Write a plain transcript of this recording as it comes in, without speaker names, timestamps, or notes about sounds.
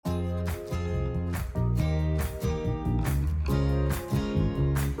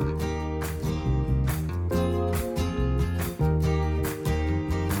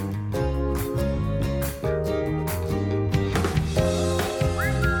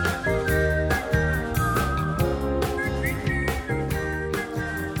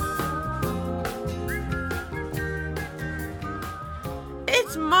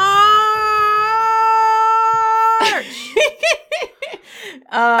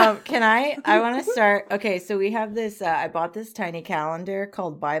Can I want to start. Okay, so we have this. I bought this tiny calendar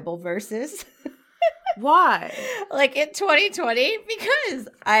called Bible Verses. Why? Like in 2020, because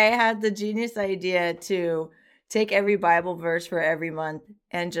I had the genius idea to take every Bible verse for every month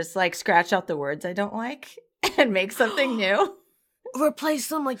and just like scratch out the words I don't like and make something new. Replace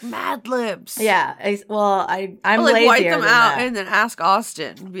them like Mad Libs. Yeah. I'm like lazier wipe them than out that. and then ask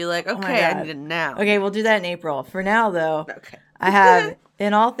Austin. Be like, okay, I need it now. Okay, we'll do that in April. For now, though, Okay. I have,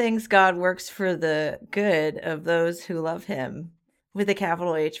 in all things, God works for the good of those who love him. With a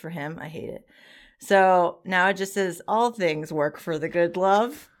capital H for him. I hate it. So now it just says, all things work for the good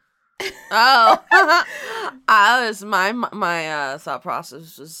love. Oh. My thought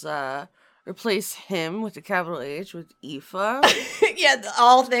process was replace him with a capital H with Aoife. Yeah,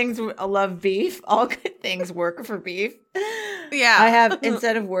 all things love beef. All good things work for beef. Yeah. I have,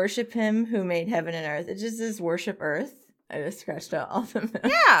 instead of worship him who made heaven and earth, it just says worship earth. I just scratched out all the milk.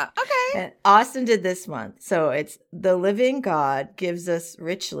 Yeah, okay. And Austin did this month. So it's the living God gives us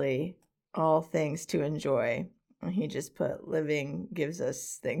richly all things to enjoy. And he just put living gives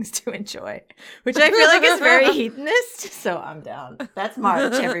us things to enjoy, which I feel like is very hedonist. So I'm down. That's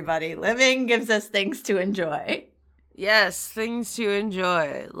March, everybody. Living gives us things to enjoy. Yes, things to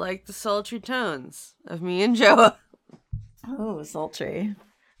enjoy, like the sultry tones of me and Joa. Oh, sultry.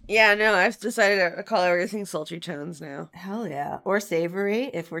 Yeah, no, I've decided to call everything sultry tones now. Hell yeah. Or savory,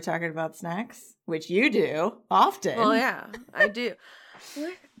 if we're talking about snacks, which you do often. Well, yeah, I do. Have you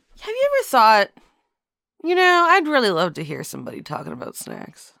ever thought, I'd really love to hear somebody talking about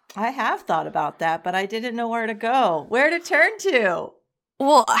snacks. I have thought about that, but I didn't know where to go, where to turn to.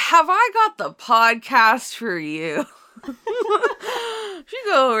 Well, have I got the podcast for you? If you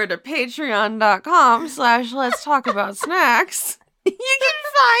go over to patreon.com/let's talk about snacks, you can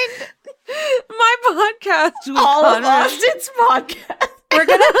find my podcast with all of Conrad. Austin's podcast. We're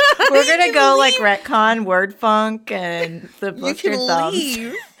gonna go like retcon word funk and the booster thumbs. Leave.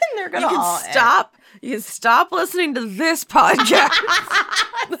 And they're gonna all stop. You can stop listening to this podcast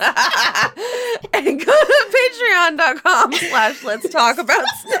and go to patreon.com/let's talk about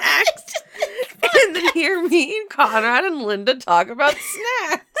snacks and then hear me and Conrad and Linda talk about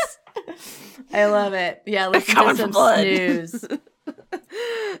snacks. I love it. Yeah, listen to some snooze.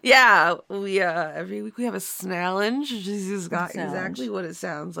 Yeah, we every week we have a snallenge. She's got exactly what it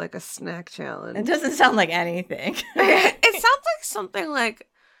sounds like, a snack challenge. It doesn't sound like anything. It sounds like something like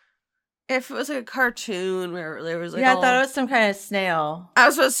if it was like a cartoon where there was like I thought it was some kind of snail. I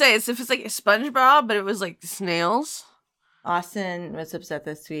was supposed to say, it's if it's like a SpongeBob, but it was like snails. Austin was upset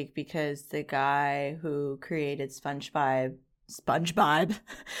this week because the guy who created SpongeBob,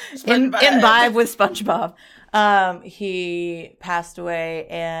 imbibe with SpongeBob, he passed away,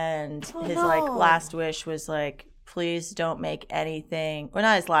 and his like last wish was like, please don't make anything, or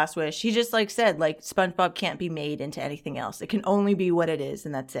not his last wish, he just like said like SpongeBob can't be made into anything else, it can only be what it is,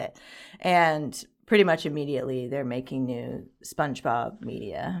 and that's it. And pretty much immediately they're making new SpongeBob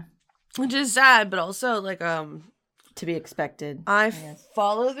media, which is sad, but also like to be expected. I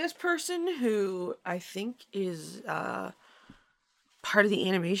follow this person who I think is part of the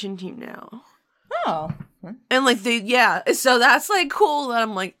animation team now. Oh. And like so that's like cool that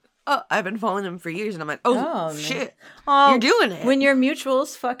I'm like, oh, I've been following them for years, and I'm like, oh shit, you're doing it. When your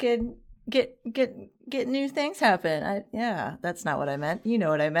mutuals fucking get new things happen. That's not what I meant. You know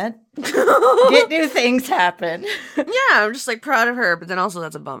what I meant. Get new things happen. Yeah, I'm just like proud of her, but then also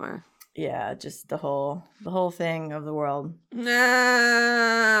that's a bummer. Yeah, just the whole thing of the world.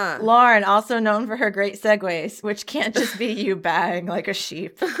 Nah. Lauren, also known for her great segues, which can't just be you baaing like a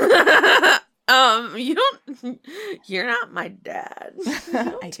sheep. You're not my dad.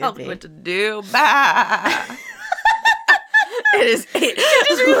 I Tell me what to do. Bah. It just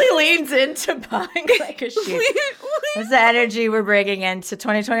really leans into buying like a sheep. That's the energy we're bringing into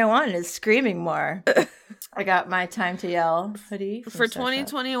 2021, is screaming more. I got my Time to Yell hoodie. For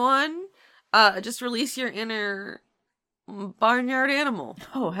 2021, just release your inner barnyard animal.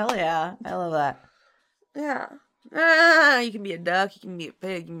 Oh, hell yeah. I love that. Yeah. You can be a duck, you can be a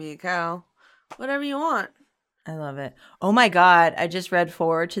pig, you can be a cow. Whatever you want. I love it. Oh my God. I just read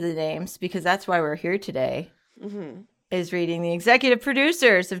forward to the names because that's why we're here today. Mm-hmm. Is reading the executive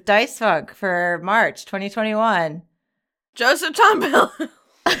producers of Dice Funk for March 2021. Joseph Tombell.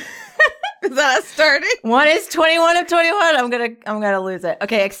 Is that us starting? One is 21 of 21. I'm gonna lose it.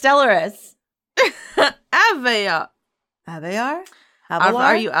 Okay, Extellaris. Avear. Avear?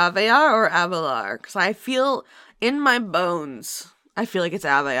 Are you Avear or Avalar? Because I feel in my bones, I feel like it's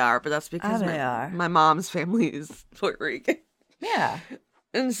Avear, but that's because my mom's family is Puerto Rican. Yeah.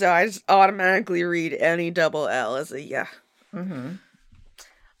 And so I just automatically read any double L as a yeah. Mm-hmm.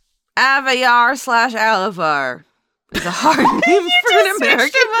 Aviar / Alivar is a hard name for an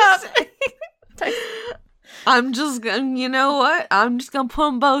American. I'm just gonna, you know what? I'm just gonna put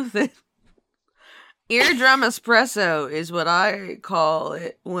them both in. Eardrum espresso is what I call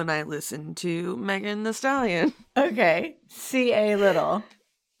it when I listen to Megan Thee Stallion. Okay. C.A. Little.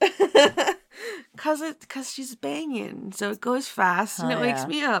 Cause she's banging, so it goes fast and it wakes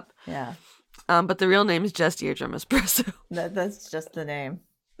me up. Yeah. But the real name is just Eardrum Espresso. That's just the name.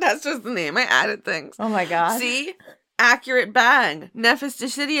 That's just the name. I added things. Oh my god. See? Accurate bang. Nephis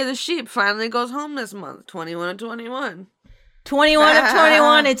of the Sheep finally goes home this month. 21 of 21. 21 of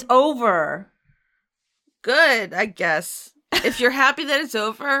 21. It's over. Good, I guess. If you're happy that it's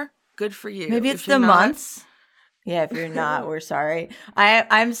over, good for you. Maybe it's the months. Yeah, if you're not, we're sorry.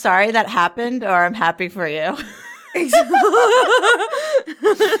 I'm sorry that happened, or I'm happy for you.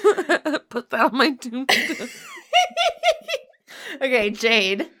 Put that on my tombstone. Okay,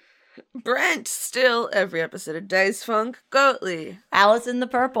 Jade. Brent, still every episode of Dice Funk. Goatly. Alice in the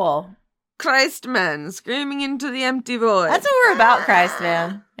Purple. Christman, screaming into the empty void. That's what we're about,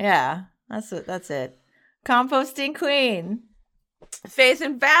 Christman. Yeah, that's it. Composting Queen. Faith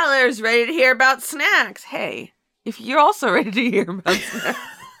and Valor is ready to hear about snacks. Hey, if you're also ready to hear about snacks.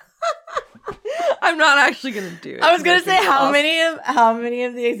 I'm not actually going to do it. I was going to say how many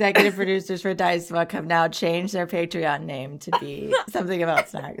of the executive producers for Dice Fuck have now changed their Patreon name to be something about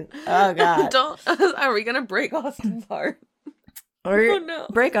snacks. Oh god. Are we going to break Austin's heart? Or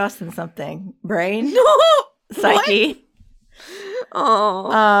break Austin something. Brain? No. Psyche? What?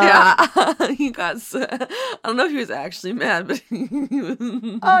 Oh, yeah. He got. I don't know if he was actually mad, but he was.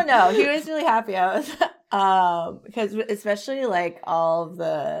 Oh no, he was really happy. I was because especially like all of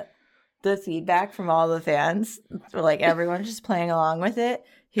the feedback from all the fans, like everyone just playing along with it.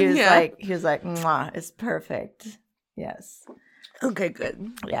 He was like, "Mwah, it's perfect." Yes. Okay,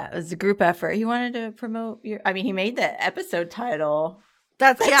 good. Yeah, it was a group effort. He wanted to promote he made the episode title.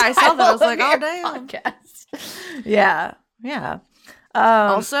 I saw that. I was like, oh damn. Podcast. Yeah. Yeah.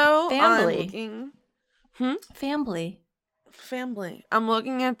 Also, family. Family. I'm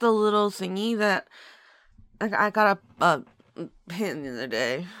looking at the little thingy that I got a pin the other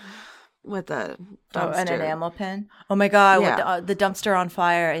day with a dumpster. An enamel pen. Oh my god! Yeah. With the dumpster on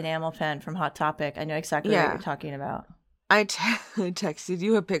fire enamel pen from Hot Topic. I know exactly what you're talking about. I texted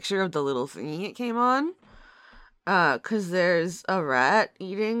you a picture of the little thingy it came on. Cause there's a rat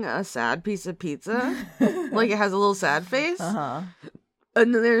eating a sad piece of pizza. Like it has a little sad face. Uh-huh.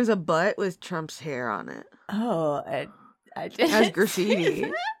 And then there's a butt with Trump's hair on it. Oh, I did. It has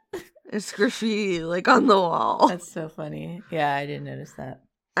graffiti. It's graffiti like on the wall. That's so funny. Yeah, I didn't notice that.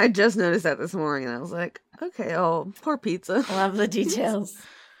 I just noticed that this morning and I was like, okay, oh, poor pizza. Love the details.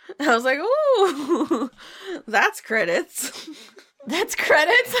 I was like, ooh, that's credits. That's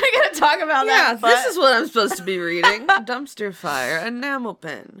credits? I gotta talk about that. Yeah, this is what I'm supposed to be reading. Dumpster fire, enamel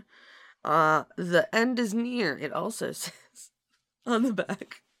pen. The end is near, it also says on the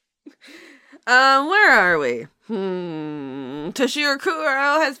back. Where are we? Toshiro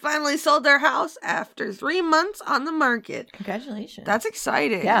Kuro has finally sold their house after 3 months on the market. Congratulations. That's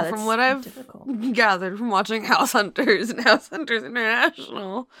exciting. Yeah, from what I've gathered from watching House Hunters and House Hunters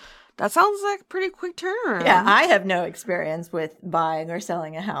International. That sounds like a pretty quick turnaround. Yeah, I have no experience with buying or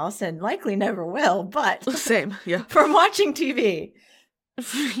selling a house and likely never will, but... Same, yeah. From watching TV.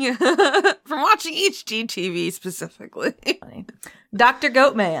 Yeah. From watching HGTV specifically. Dr.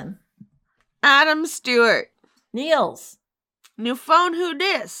 Goatman. Adam Stewart. Niels. New phone, who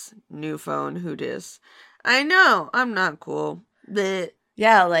dis? New phone, who dis? I know, I'm not cool. Blech.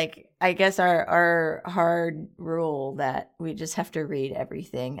 Yeah, like, I guess our hard rule that we just have to read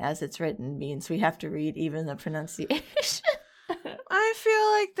everything as it's written means we have to read even the pronunciation. I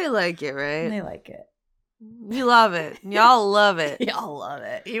feel like they like it, right? They like it. You love it. Y'all love it. Y'all love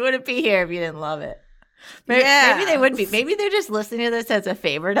it. You wouldn't be here if you didn't love it. Maybe they would be. Maybe they're just listening to this as a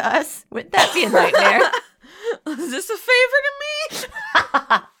favor to us. Wouldn't that be a nightmare? Is this a favor to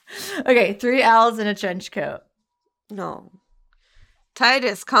me? Okay, 3 owls in a trench coat. No.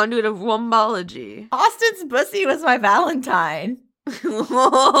 Titus, conduit of wombology. Austin's pussy was my Valentine.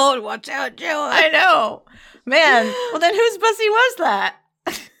 Whoa, watch out, Joe. I know. Man, well then whose pussy was that?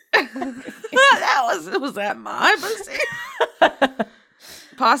 Was that my pussy?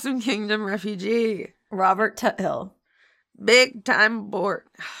 Possum Kingdom refugee. Robert Tuthill. Big time board.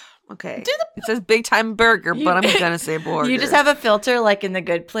 Okay. It says big time burger, but I'm gonna say burger. You just have a filter like in The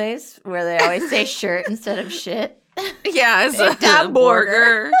Good Place where they always say shirt instead of shit. Yeah, it's a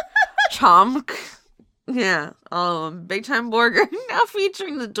burger. Chomk. Yeah, all of them. Big Time Burger now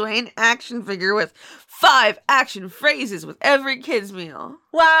featuring the Dwayne action figure with 5 action phrases with every kid's meal.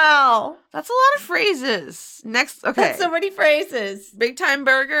 Wow. That's a lot of phrases. Next, okay. That's so many phrases. Big Time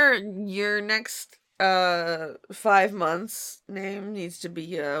Burger, your next 5 months name needs to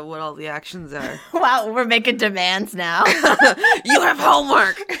be what all the actions are. Wow, we're making demands now. You have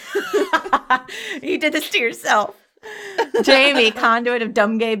homework. You did this to yourself. Jamie, conduit of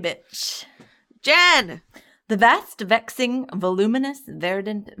dumb gay bitch. Jen. The vast, vexing, voluminous,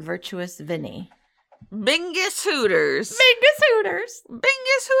 verdant, virtuous Vinny. Bingus Hooters. Bingus Hooters.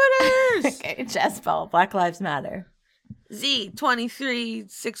 Bingus Hooters. Okay, Jessball, Black Lives Matter.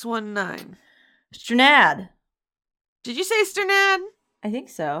 Z23619. Strnad. Did you say Sternad? I think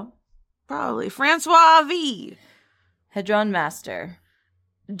so. Probably. Francois V. Hedron Master.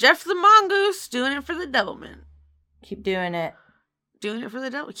 Jeff the Mongoose, doing it for the Devilment. Keep doing it. Doing it for the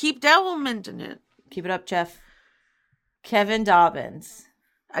devil. Keep devilmenting it. Keep it up, Jeff. Kevin Dobbins.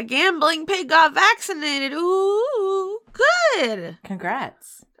 A gambling pig got vaccinated. Ooh, good.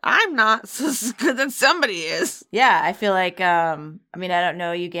 Congrats. I'm not so good that somebody is. Yeah, I feel like, I mean, I don't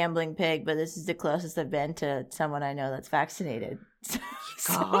know you gambling pig, but this is the closest I've been to someone I know that's vaccinated.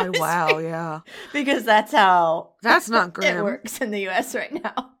 God, wow, yeah. Because that's how that's not grim. It works in the U.S. right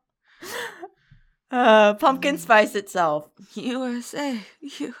now. Pumpkin spice itself. USA.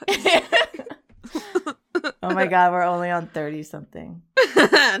 Oh my God, we're only on 30-something.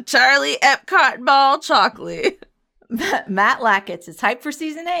 Charlie Epcot Ball Chocolate. Matt Lackett is hyped for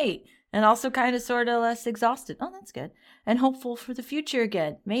season 8 and also kind of sort of less exhausted. Oh, that's good. And hopeful for the future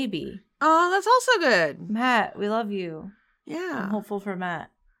again. Maybe. Oh, that's also good. Matt, we love you. Yeah. I'm hopeful for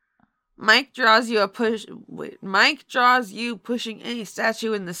Matt. Mike draws you pushing any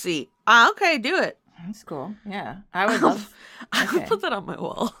statue in the seat. Okay, do it. That's cool. Yeah. I would love. I would put that on my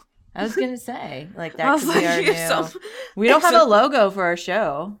wall. I was going to say, like, that could be our new. So, we don't have a logo for our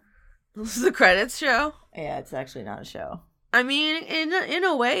show. This is the credits show? Yeah, it's actually not a show. I mean, in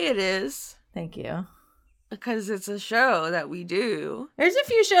a way it is. Thank you. Because it's a show that we do. There's a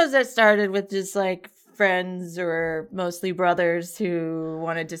few shows that started with just, like, friends or mostly brothers who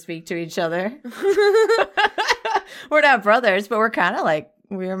wanted to speak to each other. We're not brothers, but we're kind of like,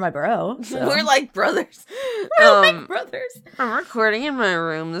 we're my bro. So. We're like brothers. We're like brothers. I'm recording in my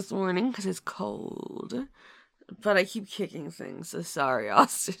room this morning because it's cold. But I keep kicking things, so sorry,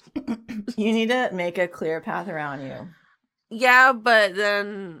 Austin. You need to make a clear path around you. Yeah, but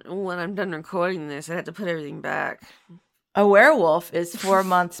then when I'm done recording this, I have to put everything back. A werewolf is 4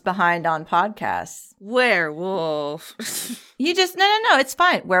 months behind on podcasts. Werewolf. You just, no, it's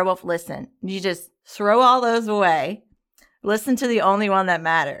fine. Werewolf, listen. You just throw all those away. Listen to the only one that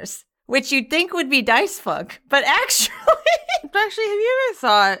matters, which you'd think would be Dice Funk, but actually, have you ever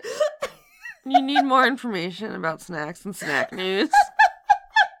thought you need more information about snacks and snack news?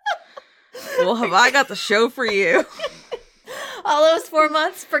 Well, have I got the show for you? All those 4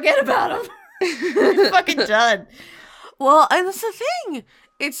 months, forget about them. You're fucking done. Well, and that's the thing.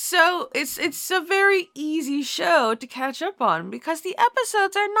 It's a very easy show to catch up on because the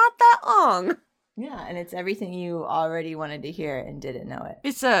episodes are not that long. Yeah, and it's everything you already wanted to hear and didn't know it.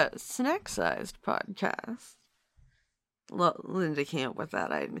 It's a snack-sized podcast. Linda came up with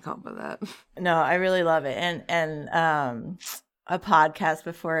that. I didn't come up with that. No, I really love it. And a podcast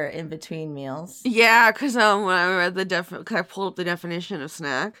before in between meals. Yeah, because when I read I pulled up the definition of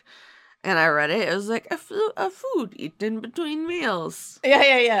snack, and I read it. It was like a food eaten between meals.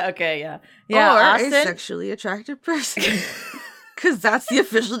 Yeah. Okay, yeah. Or Austin? a sexually attractive person. Because that's the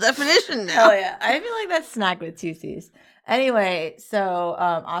official definition now. Oh, yeah. I feel like that's snack with 2 C's. Anyway, so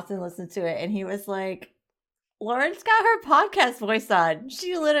Austin listened to it, and he was like, Lauren's got her podcast voice on.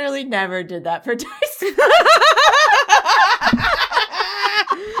 She literally never did that for Dice.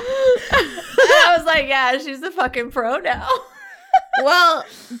 I was like, yeah, she's the fucking pro now. Well,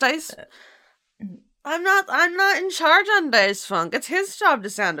 Dice, I'm not in charge on Dice Funk. It's his job to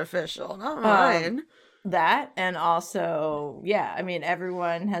sound official, not mine. That, and also, yeah, I mean,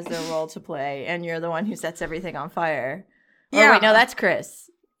 everyone has their role to play, and you're the one who sets everything on fire. Yeah. Wait, no, that's Chris.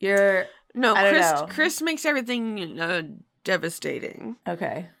 Chris makes everything devastating.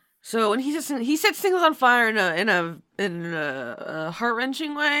 Okay. So when he sets things on fire in a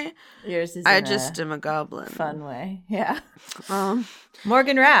heart-wrenching way, yours is I just am a goblin. Fun way. Yeah.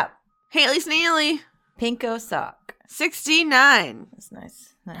 Morgan Rapp. Haley Snaily. Pinko Sock. 69. That's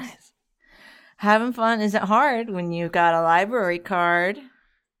nice. Having fun isn't hard when you've got a library card.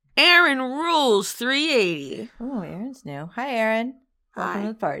 Aaron Rules 380. Oh, Aaron's new. Hi, Aaron. Welcome to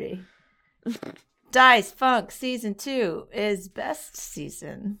the party. Dice Funk Season 2 is best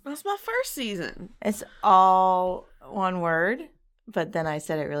season. That's my first season. It's all one word, but then I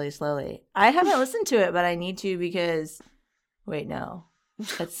said it really slowly. I haven't listened to it, but I need to because... Wait, no.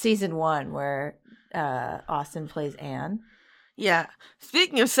 That's Season 1 where Austin plays Anne. Yeah.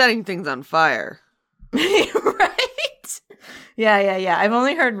 Speaking of setting things on fire. Right? Yeah. I've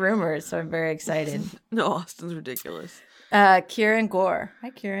only heard rumors, so I'm very excited. No, Austin's ridiculous. Kieran Gore. Hi,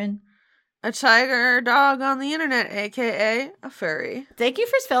 Kieran. A tiger dog on the internet, a.k.a. a furry. Thank you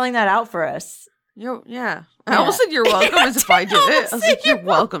for spelling that out for us. Yeah. I almost said you're welcome as if I did it. I was like, you're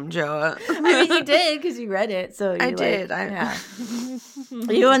welcome, Joa. I mean, you did because you read it. So I did. Yeah.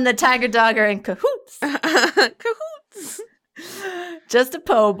 You and the tiger dog are in cahoots. Cahoots. Just a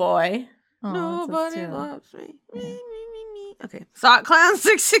po' boy. Oh, nobody loves me. Me. Okay. Sock Clown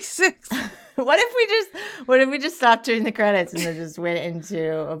 666. What if we just stopped during the credits and then just went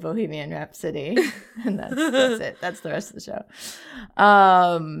into a Bohemian Rhapsody? And that's it. That's the rest of the show.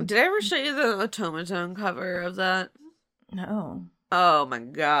 Did I ever show you the Automaton cover of that? No. Oh my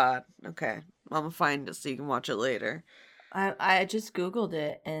god. Okay. I'm gonna find it so you can watch it later. I just Googled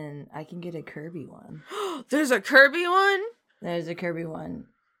it and I can get a Kirby one. There's a Kirby one? There's a Kirby one.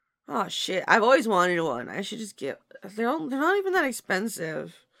 Oh shit. I've always wanted one. I should just get... They're not even that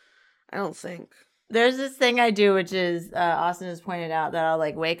expensive. I don't think. There's this thing I do, which is Austin has pointed out that I'll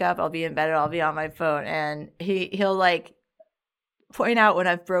like wake up, I'll be in bed, and I'll be on my phone, and he'll like point out when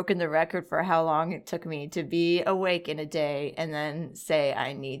I've broken the record for how long it took me to be awake in a day, and then say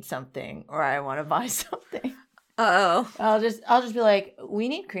I need something or I want to buy something. Uh-oh. I'll just be like, we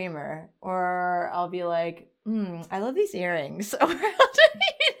need creamer, or I'll be like, I love these earrings, or I'll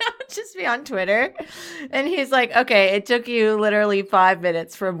just be on Twitter, and he's like, okay, it took you literally 5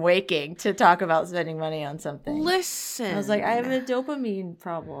 minutes from waking to talk about spending money on something. Listen, I was like, I have a dopamine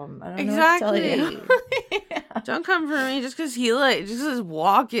problem. I don't exactly. know what to tell you. Yeah. Don't come for me just because his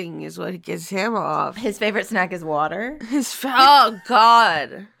walking is what gets him off. His favorite snack is water. Oh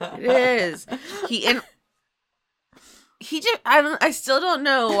God, it is. I still don't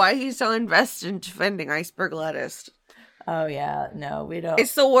know why he's so invested in defending iceberg lettuce. Oh yeah, no, we don't.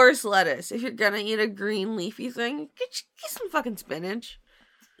 It's the worst lettuce. If you're gonna eat a green leafy thing, get some fucking spinach.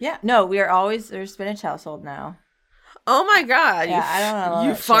 Yeah, no, we're spinach household now. Oh my God! Yeah, I don't know.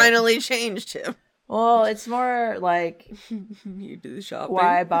 You finally changed him. Well, it's more like you do the shopping.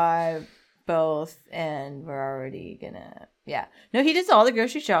 Why buy both? And we're already gonna. Yeah, no, he does all the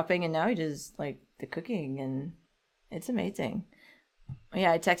grocery shopping, and now he does like the cooking, and it's amazing.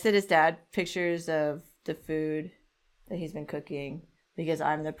 Yeah, I texted his dad pictures of the food that he's been cooking because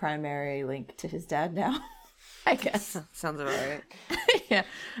I'm the primary link to his dad now. I guess. Sounds about right. Yeah.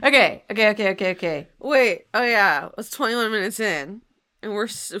 Okay. Wait. Oh yeah. It's 21 minutes in, and we're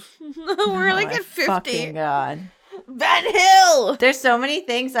like at 50. Fucking God. Ben Hill. There's so many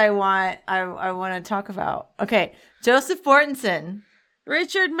things I want to talk about. Okay. Joseph Mortensen.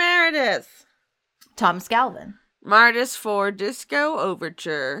 Richard Meredith. Thomas Galvin. Martis for Disco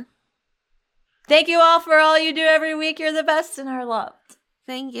Overture. Thank you all for all you do every week. You're the best and are loved.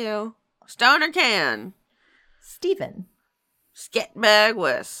 Thank you. Stoner Can. Steven. Sketbag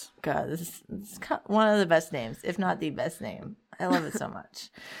West. God, this is one of the best names, if not the best name. I love it so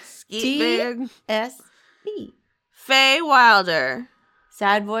much. T-S-E. Faye Wilder.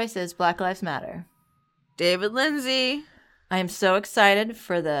 Sad Voices, Black Lives Matter. David Lindsay. I am so excited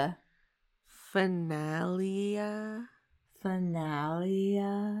for the finale.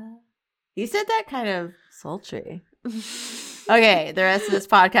 You said that kind of sultry. Okay, the rest of this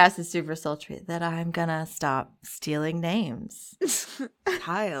podcast is super sultry. That I'm gonna stop stealing names.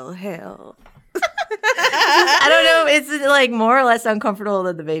 Kyle Hill. I don't know. It's like more or less uncomfortable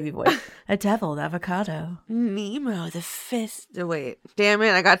than the baby voice. A deviled avocado. Nemo the fist. Oh, wait. Damn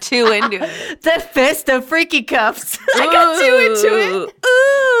it. I got too into it. The fist of freaky cuffs. I got too into it.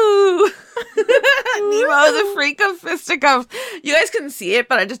 Ooh. Nemo the freak of fisticuffs. You guys couldn't see it,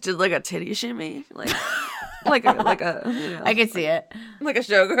 but I just did like a titty shimmy. Like a you know, I can see it. Like a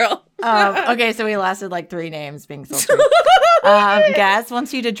showgirl. Okay, so we lasted like 3 names being sultry. Gaz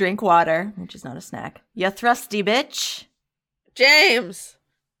wants you to drink water, which is not a snack. You thrusty bitch. James.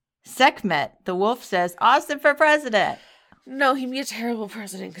 Sekhmet, the wolf says, Austin for president. No, he'd be a terrible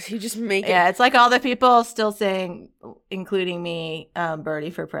president because he'd just make it. Yeah, it's like all the people still saying, including me, Birdie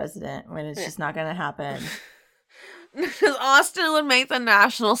for president, when it's just not going to happen. Because Austin would make the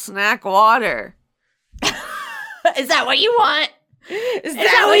national snack water. Is that what you want? Is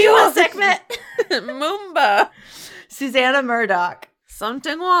that what you want, Sekhmet? Moomba. Susanna Murdoch.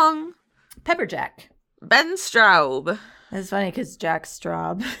 Something Wong. Pepperjack. Ben Straub. It's funny because Jack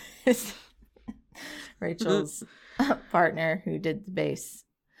Straub is Rachel's partner who did the bass.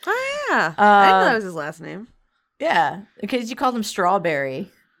 Oh, yeah. I didn't know that was his last name. Yeah, because you called him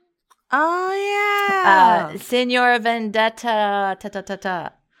Strawberry. Oh, yeah. Senor Vendetta.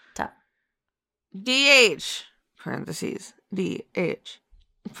 Ta. DH. Parentheses. DH.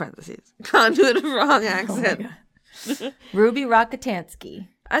 Parentheses. Conduit of wrong accent. Oh Ruby Rockatansky.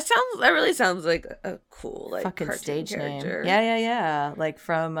 That really sounds like a cool, like, fucking stage character. name. Yeah. Like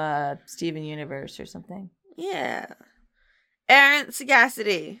from Steven Universe or something. Yeah. Errant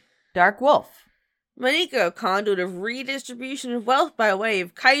Sagacity. Dark Wolf. Maniko, conduit of redistribution of wealth by way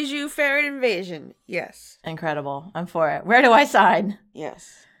of kaiju ferret invasion. Yes. Incredible. I'm for it. Where do I sign?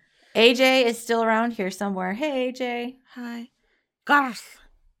 Yes. AJ is still around here somewhere. Hey, AJ. Hi. Garth.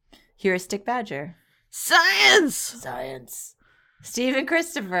 Heuristic Badger. Science. Stephen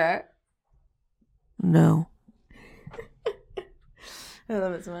Christopher. No. I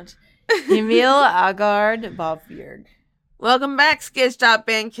love it so much. Emil Agard Bovbjerg. Welcome back,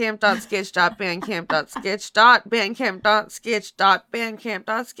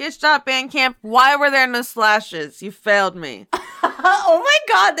 sketch.bandcamp.sketch.bandcamp.sketch.bandcamp.sketch.bandcamp. Why were there no slashes? You failed me. Oh my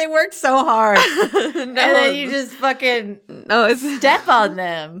god, they worked so hard. No. And then you just fucking it's step on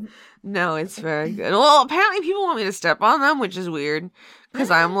them. No, it's very good. Well, apparently people want me to step on them, which is weird. Because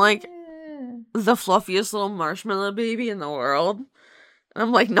I'm like the fluffiest little marshmallow baby in the world. And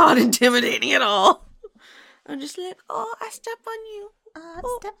I'm like not intimidating at all. I'm just like, oh, I step on you.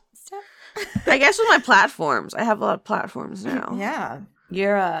 Step. I guess with my platforms. I have a lot of platforms now. Yeah.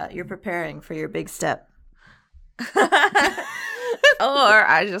 You're preparing for your big step. Or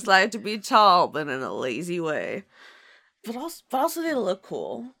I just like to be tall, but in a lazy way. But also they look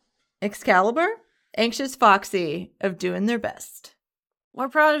cool. Excalibur, Anxious Foxy of doing their best. We're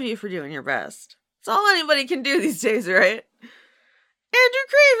proud of you for doing your best. It's all anybody can do these days, right? Andrew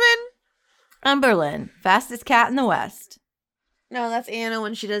Craven. Umberlin, fastest cat in the West. No, that's Anna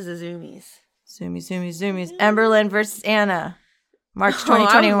when she does the zoomies. Zoomies. Emberlin versus Anna. March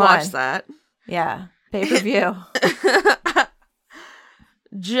 2021. I would watch that. Yeah. Pay-per-view.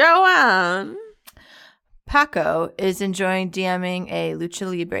 Joanne. Paco is enjoying DMing a Lucha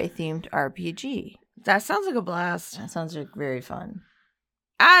Libre themed RPG. That sounds like a blast. That sounds like very fun.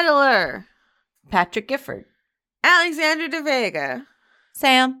 Adler. Patrick Gifford. Alexander De Vega.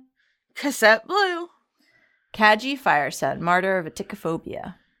 Sam. Cassette Blue. Kaji Firesun, martyr of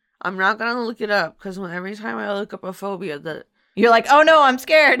aticophobia. I'm not going to look it up because every time I look up a phobia that... You're like, oh no, I'm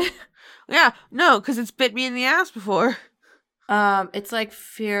scared. Yeah, no, because it's bit me in the ass before. It's like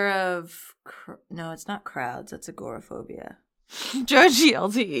fear of... No, it's not crowds. That's agoraphobia. Georgie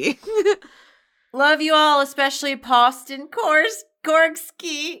LTE. Love you all, especially Poston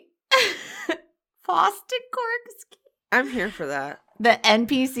Gorgsky. Poston Gorgsky. I'm here for that. The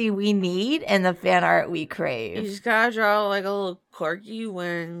NPC we need and the fan art we crave. You just gotta draw like a little corgi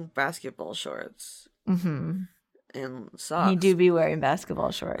wearing basketball shorts. Mm-hmm. And socks. He do be wearing basketball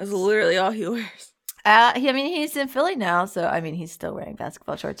shorts. That's literally all he wears. He's in Philly now, so he's still wearing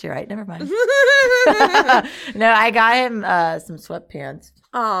basketball shorts. You're right. Never mind. No, I got him some sweatpants.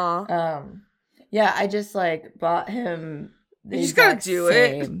 Aw. Yeah, I just bought him the you just gotta exact do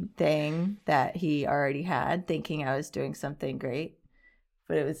same thing that he already had, thinking I was doing something great,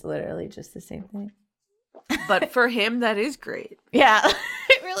 but it was literally just the same thing. But for him, that is great. Yeah,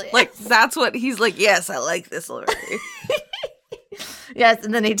 it really is. That's what he's like. Yes, I like this already. Yes,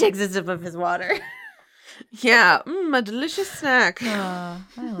 and then he takes a sip of his water. Yeah, a delicious snack. I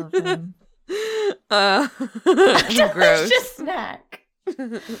love him. Gross. Delicious snack.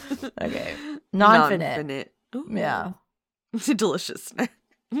 Okay, non-finite. Ooh. Yeah, it's a delicious snack.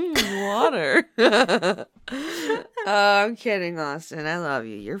 Water. I'm kidding, Austin. I love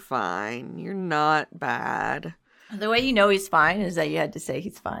you. You're fine. You're not bad. The way you know he's fine is that you had to say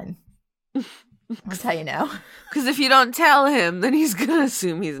he's fine. That's how you know. Because if you don't tell him, then he's gonna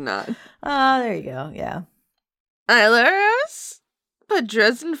assume he's not. There you go. Yeah. Hilarious. Put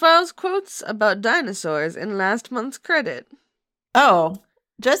Dresden Files quotes about dinosaurs in last month's credit. Oh,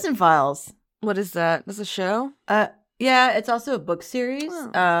 Dresden Files. What is that? That's a show? Yeah, it's also a book series.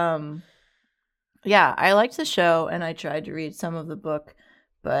 Oh. Yeah, I liked the show and I tried to read some of the book,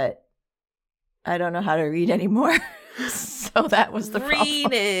 but I don't know how to read anymore. So that was the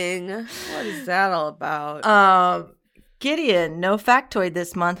reading. problem. What is that all about? Gideon, no factoid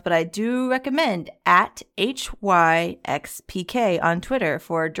this month, but I do recommend at HYXPK on Twitter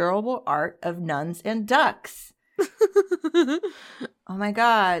for durable art of nuns and ducks. Oh my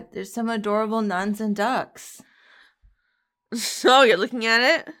god, there's some adorable nuns and ducks. So you're looking at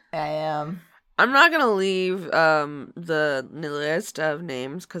it? I am. I'm not gonna leave the list of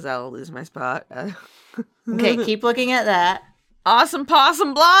names because I'll lose my spot. Okay, keep looking at that. Awesome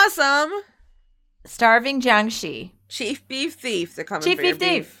Possum Blossom. Starving Jiangxi. Chief Beef Thief. They're coming Chief for your Beef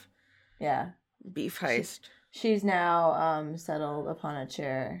Thief. Yeah. Beef heist. She's now settled upon a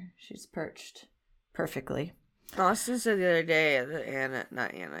chair. She's perched perfectly. Austin said the other day that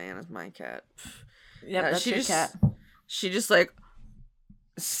Anna's my cat. Yep, that's your cat. She just like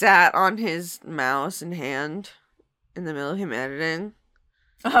sat on his mouse and hand in the middle of him editing.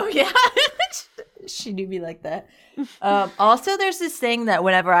 Oh yeah. She do be like that. Also, there's this thing that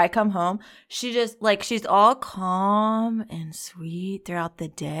whenever I come home, she just like she's all calm and sweet throughout the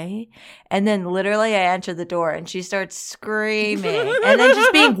day, and then literally I enter the door and she starts screaming and then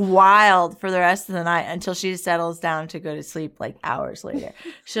just being wild for the rest of the night until she settles down to go to sleep like hours later.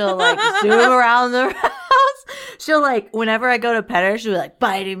 She'll like zoom around the house. She'll like whenever I go to pet her, she'll be like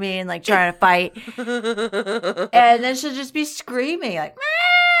biting me and like trying to fight, and then she'll just be screaming like.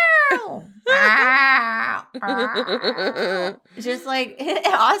 Just like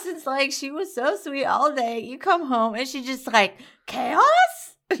Austin's like she was so sweet all day. You come home and she just like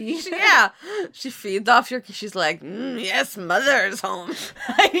chaos. Yeah, she feeds off your. She's like, yes, mother's home.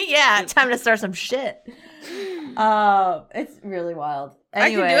 Yeah, time to start some shit. It's really wild.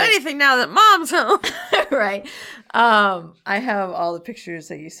 Anyway. I can do anything now that mom's home. Right. I have all the pictures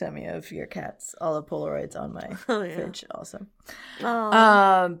that you sent me of your cats, all the Polaroids on my fridge also.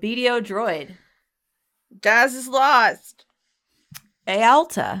 BDO Droid. Jazz is lost.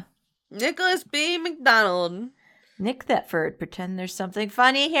 Alta. Nicholas B. McDonald. Nick Thetford. Pretend there's something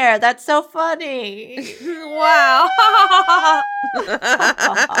funny here. That's so funny. Wow. What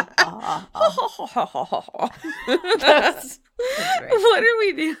are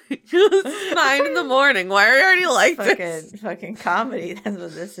we doing? It's 9 a.m. Why are we already like this? Fucking comedy. That's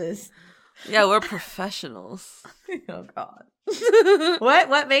what this is. Yeah, we're professionals. Oh God.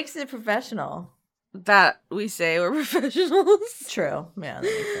 What makes it professional? That we say we're professionals. True. Yeah, that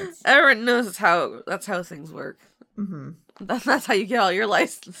makes sense. Everyone knows that's how things work. Mm-hmm. That's how you get all your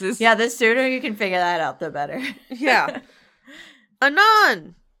licenses. Yeah, the sooner you can figure that out, the better. Yeah.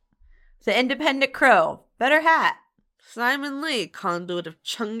 Anon. The Independent Crow. Better hat. Simon Lee, conduit of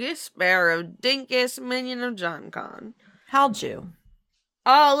Chungus, bearer of Dinkus, minion of John Con. How'd you?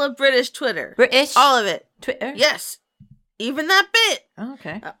 All of British Twitter. British? All of it. Twitter? Yes. Even that bit. Oh,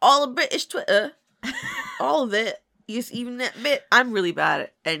 okay. All of British Twitter. All of it. Yes, even that bit. I'm really bad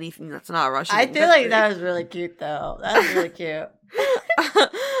at anything that's not Russian. I feel like that was really cute, though. That was really cute.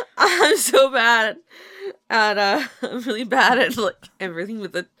 I'm so bad at, I'm really bad at, like, everything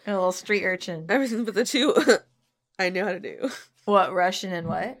with the... A little street urchin. Everything but the two I know how to do. What, Russian and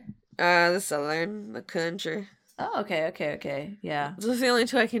what? The southern, the country. Oh, okay. Yeah. Those are the only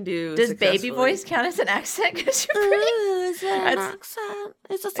two I can do. Does baby voice count as an accent? Because you're pretty... Is that an accent?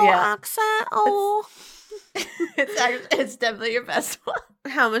 Is it an accent? Oh. It's definitely your best one.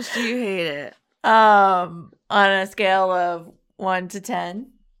 How much do you hate it? On a scale of 1 to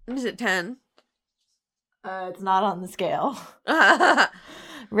 10. Is it 10? It's not on the scale.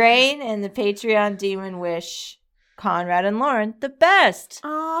 Rain and the Patreon Demon wish Conrad and Lauren the best.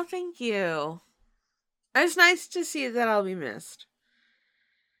 Oh, thank you. It's nice to see that I'll be missed.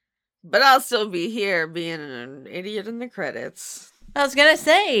 But I'll still be here being an idiot in the credits. I was going to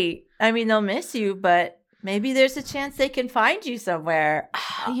say, I mean, they'll miss you, but maybe there's a chance they can find you somewhere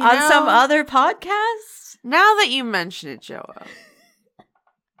on some other podcast. Now that you mention it, Joa,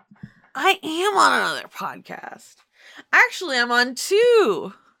 I am on another podcast. Actually, I'm on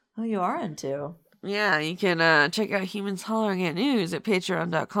 2. Oh, you are on 2. Yeah, you can check out Humans Hollering at News at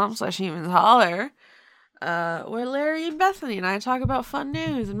patreon.com/humansholler. Where Larry and Bethany and I talk about fun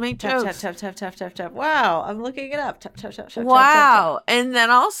news and make jokes. Tap. Wow, I'm looking it up. Tap. Wow. And then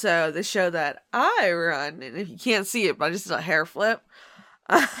also the show that I run, and if you can't see it, but I just did a hair flip.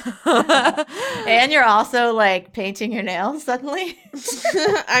 And you're also like painting your nails suddenly.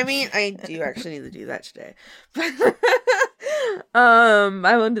 I mean, I do actually need to do that today.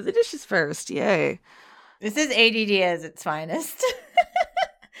 I will do the dishes first. Yay. This is ADD at its finest.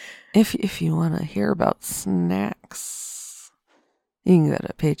 If you want to hear about snacks, you can go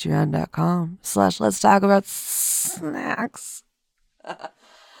to patreon.com/let's talk about snacks.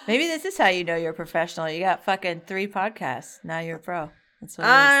 Maybe this is how you know you're a professional. You got fucking 3 podcasts. Now you're a pro. That's what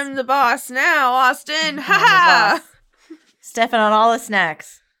I'm the boss now, Austin. Ha ha! Stepping on all the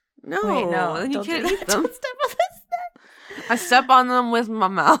snacks. No, wait, no, then you can't eat them. Don't step on the snack. I step on them with my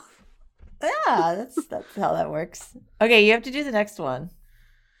mouth. Yeah, that's how that works. Okay, you have to do the next one.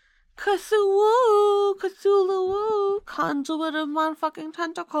 Cthulhu, conduit of motherfucking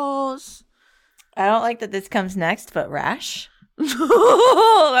tentacles. I don't like that this comes next, but rash.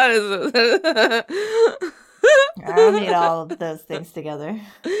 That is. I don't need all of those things together.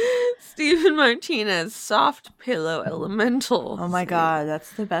 Steven Martinez, soft pillow elemental. Oh my god,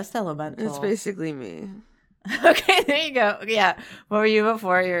 that's the best elemental. It's basically me. Okay, there you go. Yeah. What were you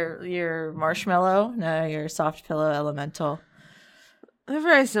before? Your marshmallow? No, your soft pillow elemental. They're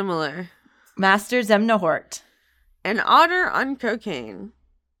very similar. Master Zemnohort. An otter on cocaine.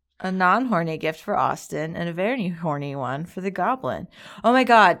 A non-horny gift for Austin and a very horny one for the goblin. Oh my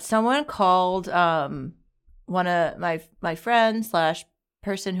god, someone called one of my friends /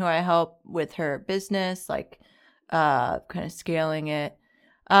 person who I help with her business, like kind of scaling it.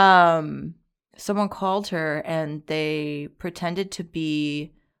 Someone called her and they pretended to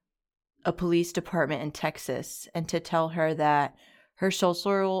be a police department in Texas and to tell her that her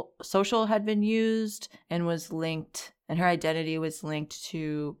social had been used and was linked, and her identity was linked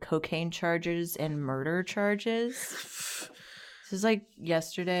to cocaine charges and murder charges. This is like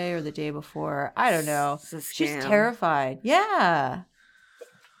yesterday or the day before. I don't know. She's terrified. Yeah.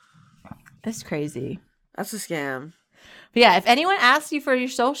 That's crazy. That's a scam. But yeah, if anyone asks you for your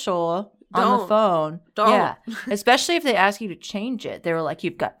social on the phone, yeah, especially if they ask you to change it, they were like,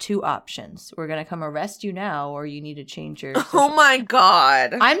 you've got 2 options. We're going to come arrest you now, or you need to change your social. Oh my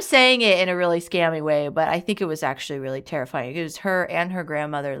god. I'm saying it in a really scammy way, but I think it was actually really terrifying. It was her and her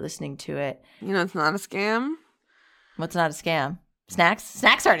grandmother listening to it. You know, it's not a scam. What's not a scam? Snacks?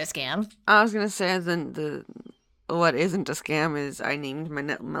 Snacks aren't a scam. I was going to say the what isn't a scam is I named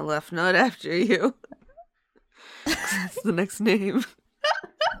my left nut after you. That's the next name.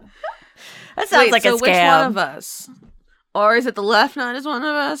 That sounds like a scam. Which one of us? Or is it the left nut is one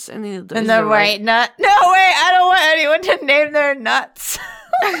of us and the right nut? No, wait, I don't want anyone to name their nuts.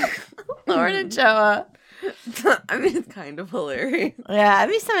 Lauren and Joa. I mean, it's kind of hilarious. Yeah,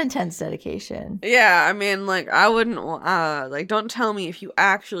 it'd be some intense dedication. Yeah, I mean, like, I wouldn't, like, don't tell me if you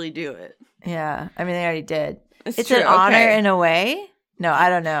actually do it. Yeah, I mean, they already did. It's true. An honor in a way. No, I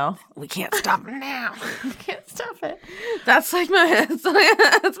don't know. We can't stop it now. We can't stop it. That's like that's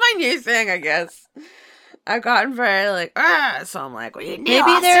my new thing, I guess. I've gotten very like, so I'm like,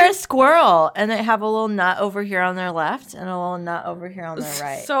 maybe they're a squirrel and they have a little nut over here on their left and a little nut over here on their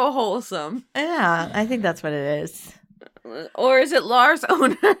right. So wholesome. Yeah, I think that's what it is. Or is it Lars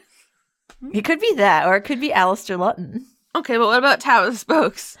Owner? It could be that, or it could be Alistair Lutton. Okay, but what about Tower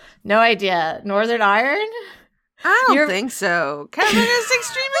Spokes? No idea. Northern Iron? I don't think so. Kevin is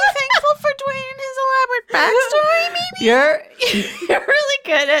extremely thankful for Dwayne and his elaborate backstory, maybe? You're really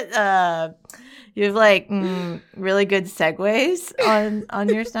good at you have like really good segues on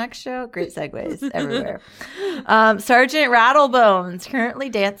your snack show. Great segues everywhere. Sergeant Rattlebones currently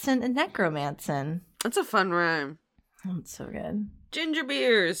dancing and necromancing. That's a fun rhyme. Oh, it's so good. Ginger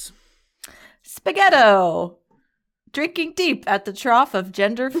beers. Spaghetto. Drinking deep at the trough of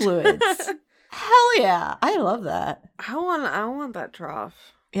gender fluids. Hell yeah. I love that. I want that trough.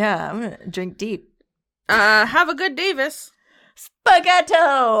 Yeah, I'm gonna drink deep. Have a good Davis.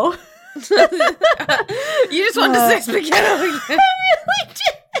 Spaghetto. You just wanted to say spaghetto again. I really did.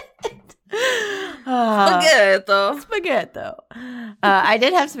 Spaghetto. I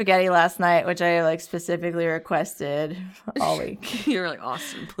did have spaghetti last night, which I like specifically requested all week. You were like,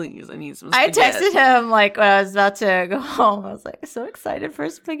 Austin, please, I need some spaghetti. I texted him like when I was about to go home. I was like, so excited for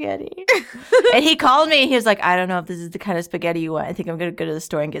spaghetti. And he called me. He was like, I don't know if this is the kind of spaghetti you want. I think I'm going to go to the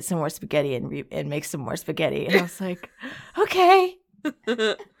store and get some more spaghetti and make some more spaghetti. And I was like, okay.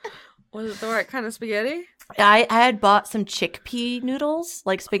 Was it the right kind of spaghetti? I had bought some chickpea noodles,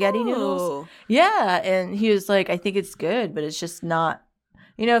 like spaghetti noodles. Yeah, and he was like, I think it's good, but it's just not,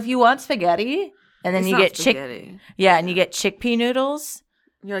 if you want spaghetti and then you get spaghetti. Yeah, and you get chickpea noodles.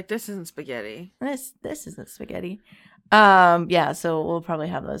 You're like, this isn't spaghetti. This isn't spaghetti. Yeah, so we'll probably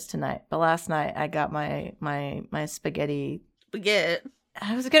have those tonight. But last night I got my spaghetti. Spaghetti.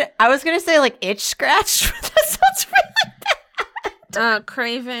 I was gonna say like itch scratch, but that sounds really bad.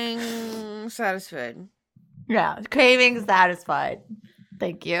 Craving satisfied. Yeah, craving satisfied.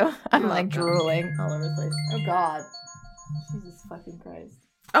 Thank you. I'm like drooling all over the place. Oh God. Jesus fucking Christ.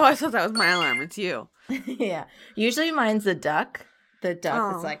 Oh, I thought that was my alarm. It's you. Yeah. Usually mine's the duck. The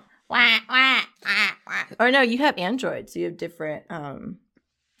duck is like wah, wah, wah, wah. Or no, you have Android, so you have different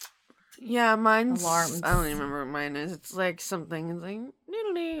yeah, mine's alarms. I don't even remember what mine is. It's like something. It's like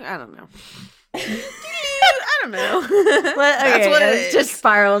noodly. I don't know. I don't know. Well, okay, that's what it is. Just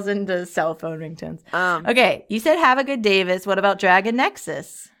spirals into cell phone ringtones. Okay, you said have a good Davis. What about Dragon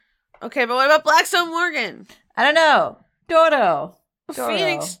Nexus? Okay, but what about Blackstone Morgan? I don't know. Dodo.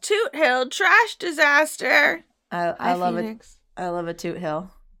 Phoenix Toot Hill trash disaster. I love Phoenix. I love a Toot Hill.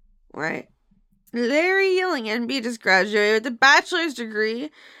 Right. Larry Yelling, NB, just graduated with a bachelor's degree.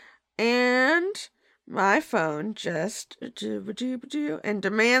 And my phone just and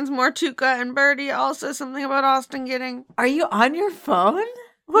demands more Tuca and Birdie. Also something about Austin getting. Are you on your phone?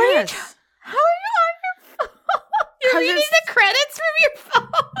 Yes. How are you on your phone? You're reading the credits from your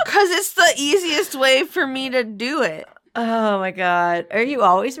phone. Because it's the easiest way for me to do it. Oh my God. Are you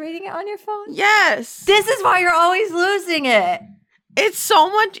always reading it on your phone? Yes. This is why you're always losing it. It's so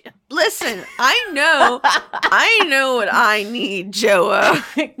much. Listen, I know what I need, Joa.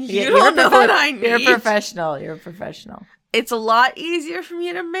 You don't know what I need. You're a professional. You're a professional. It's a lot easier for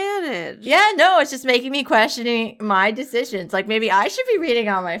me to manage. Yeah, no, it's just making me questioning my decisions. Like maybe I should be reading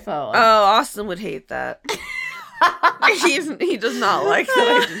on my phone. Oh, Austin would hate that. He does not like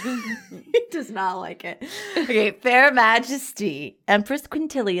that. He does not like it. Okay, Fair Majesty, Empress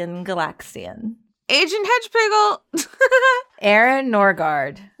Quintilian Galaxian. Agent Hedgepiggle. Aaron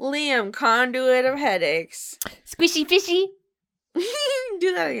Norgard. Liam, Conduit of Headaches. Squishy Fishy.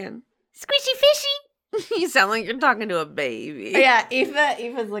 Do that again. Squishy Fishy. You sound like you're talking to a baby. Yeah,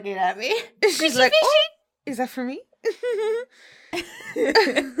 Aoife's looking at me. She's like, oh, is that for me?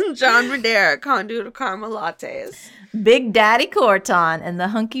 John Madera, Conduit of Karma Lattes. Big Daddy Corton and the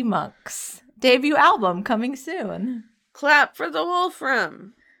Hunky Monks. Debut album coming soon. Clap for the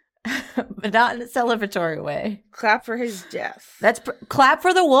Wolfram. But not in a celebratory way. Clap for his death. Clap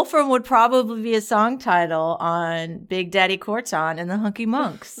for the Wolfram would probably be a song title on Big Daddy Corton and the Hunky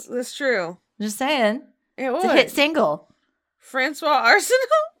Monks. That's true. Just saying. It would. It's a hit single. Francois Arsenal?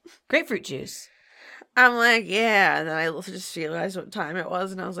 Grapefruit juice. I'm like, yeah. And then I just realized what time it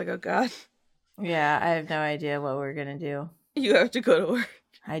was, and I was like, oh, God. Yeah, I have no idea what we're going to do. You have to go to work.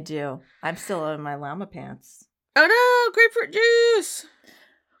 I do. I'm still in my llama pants. Oh, no. Grapefruit juice.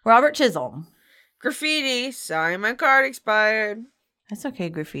 Robert Chisholm. Graffiti. Sorry, my card expired. That's okay,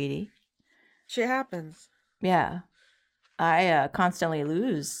 Graffiti. Shit happens. Yeah. I constantly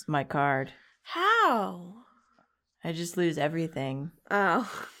lose my card. How? I just lose everything.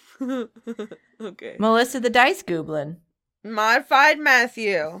 Oh. Okay. Melissa the Dice Goblin. Modified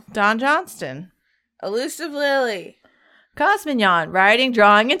Matthew. Don Johnston. Elusive Lily. Cosmignon, writing,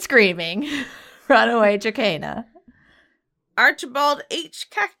 drawing, and screaming. Runaway Jacana. Archibald H.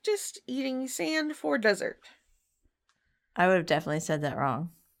 Cactus eating sand for dessert. I would have definitely said that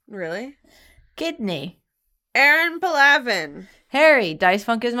wrong. Really? Kidney. Aaron Palavin. Harry, Dice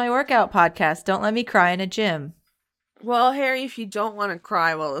Funk is my workout podcast. Don't let me cry in a gym. Well, Harry, if you don't want to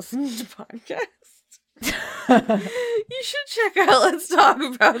cry while listening to podcasts, you should check out Let's Talk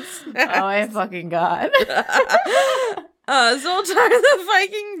About Snacks. Oh, my fucking God. Zoltar the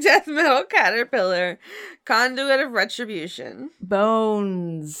Viking Death Metal Caterpillar, Conduit of Retribution.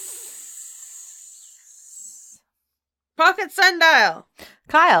 Bones. Pocket Sundial.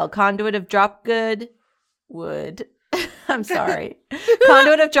 Kyle, Conduit of Drop Good Wood. I'm sorry.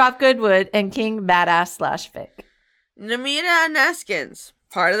 Conduit of Drop Good Wood and King Badass / Fic. Namita Neskins,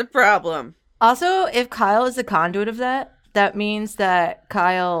 part of the problem. Also, if Kyle is the conduit of that, that means that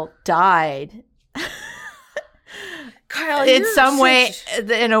Kyle died. Kyle, in some way,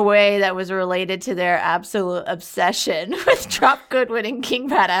 in a way that was related to their absolute obsession with Drop Goodwood and King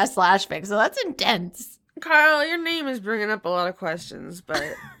Badass / Fic. So that's intense. Kyle, your name is bringing up a lot of questions,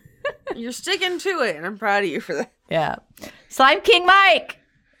 but you're sticking to it, and I'm proud of you for that. Yeah. Slime King Mike.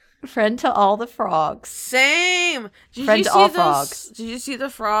 Friend to all the frogs. Same. Friend to all frogs. Did you see the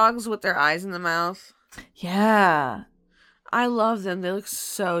frogs with their eyes in the mouth? Yeah. I love them. They look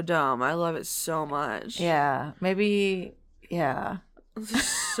so dumb. I love it so much. Yeah. Maybe, yeah. It's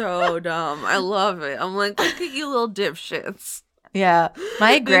so dumb. I love it. I'm like, look at you little dipshits. Yeah.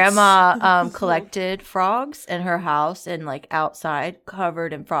 My grandma collected frogs in her house and like outside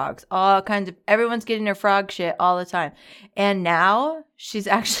covered in frogs. All kinds of, everyone's getting their frog shit all the time. And now she's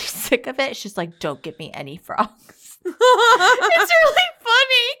actually sick of it. She's like, don't give me any frogs. It's really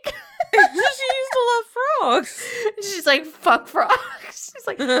funny. She used to love frogs. She's like, fuck frogs. She's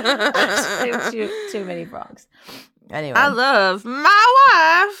like, too many frogs. Anyway. I love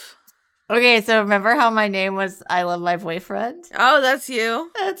my wife. Okay, so remember how my name was I Love My Boyfriend? Oh, that's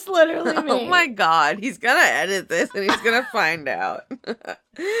you? That's literally me. Oh my God. He's going to edit this and he's going to find out.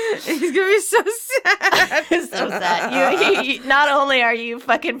 He's going to be so sad. It's so sad. You, not only are you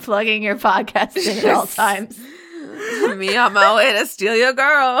fucking plugging your podcast in at all times. Me on my way to steal your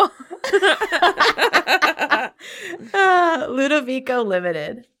girl. Ludovico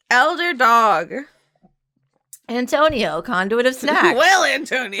Limited. Elder Dog. Antonio, Conduit of Snacks. Well,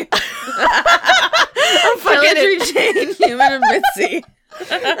 Antonio. Poetry Chain, Human and Mitzi.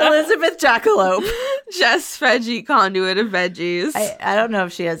 Elizabeth Jackalope. Jess Veggie, conduit of veggies. I don't know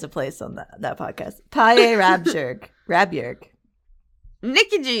if she has a place on that podcast. Paye Rabyurg.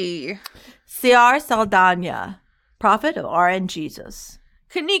 Nikki G. C.R. Saldana, prophet of R.N. Jesus.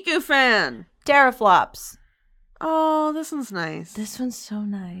 Kaniku fan. Teraflops. Oh, this one's nice. This one's so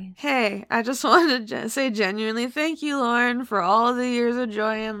nice. Hey, I just wanted to say genuinely thank you, Lauren, for all of the years of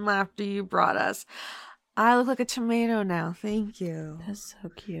joy and laughter you brought us. I look like a tomato now. Thank you. That's so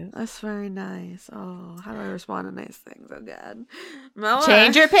cute. That's very nice. Oh, how do I respond to nice things? Oh, God.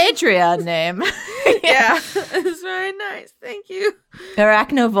 Change your Patreon name. Yeah, it's very nice. Thank you.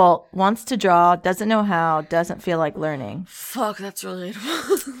 Arachnovolt wants to draw, doesn't know how, doesn't feel like learning. Fuck, that's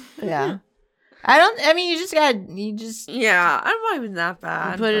relatable. Yeah. You just yeah, I'm not even that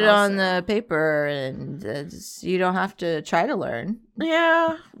bad. put it on the paper and you don't have to try to learn.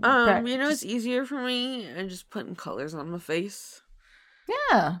 Yeah. You know, it's easier for me. I'm just putting colors on my face.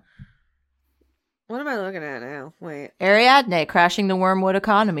 Yeah. What am I looking at now? Wait. Ariadne crashing the wormwood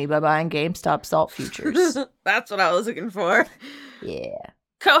economy by buying GameStop salt futures. That's what I was looking for. Yeah.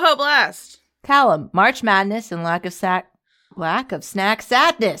 Coho Blast. Callum, March Madness and lack of snack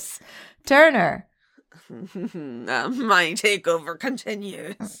sadness. Turner. My takeover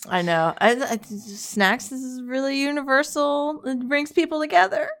continues. I know. Snacks is really universal. It brings people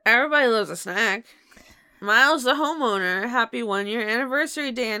together. Everybody loves a snack. Miles the homeowner. Happy 1 year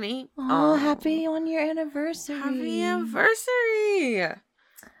anniversary, Danny. Oh, happy 1 year anniversary. Happy anniversary.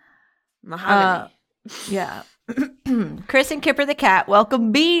 Mahogany. Yeah. Chris and Kipper the cat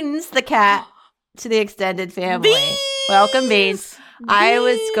welcome Beans the cat to the extended family. Beans! Welcome Beans. I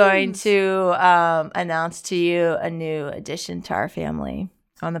was going to announce to you a new addition to our family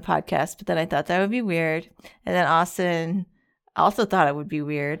on the podcast, but then I thought that would be weird. And then Austin also thought it would be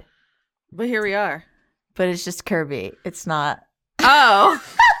weird. But here we are. But it's just Kirby. It's not. Oh.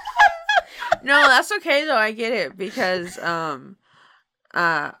 No, that's okay though. I get it because all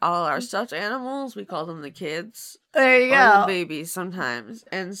our stuffed animals, we call them the kids. There you or go. The babies sometimes.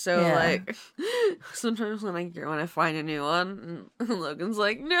 And so like sometimes when I find a new one, Logan's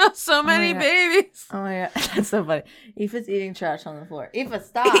like, no, so many babies. Oh my god. That's so funny. Aoife's eating trash on the floor. Aoife,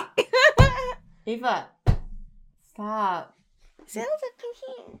 stop. Aoife. Stop. Zelda,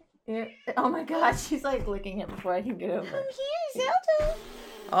 come here. Oh my god, she's like licking it before I can get over. Come here, Zelda.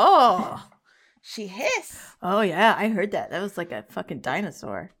 Oh. She hissed. Oh yeah, I heard that. That was like a fucking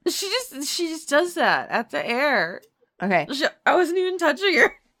dinosaur. She just does that at the air. Okay. I wasn't even touching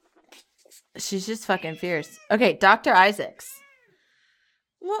her. She's just fucking fierce. Okay, Dr. Isaacs.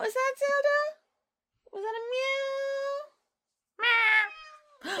 What was that, Zelda? Was that a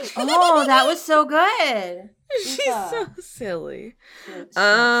meow? Oh, that was so good. She's so silly.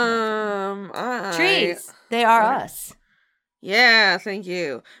 Trees. They are us. Yeah, thank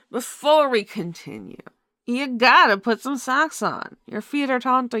you. Before we continue, you gotta put some socks on. Your feet are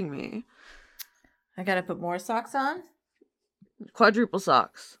taunting me. I gotta put more socks on? Quadruple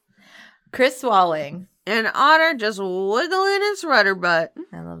socks. Chris Walling. An otter just wiggling its rudder butt.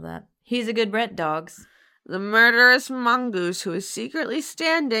 I love that. He's a good rent, dogs. The murderous mongoose who is secretly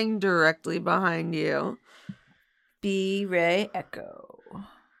standing directly behind you. B. Ray Echo.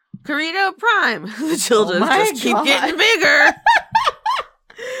 Corito Prime. The children just keep getting bigger.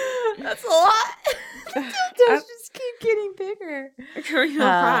 That's a lot. The dildos just keep getting bigger. Corito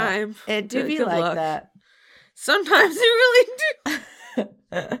Prime. It do be like luck. That. Sometimes you really do.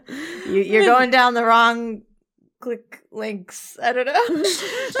 You're going down the wrong click links. I don't know.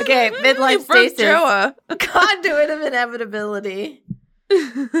 Okay, midlife stasis. Conduit of inevitability.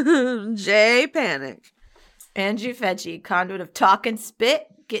 J Panic. Andrew Fetchy, conduit of talk and spit.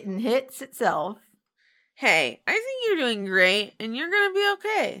 Getting hits itself. Hey, I think you're doing great, and you're gonna be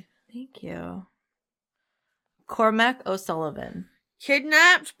okay. Thank you. Cormac O'Sullivan.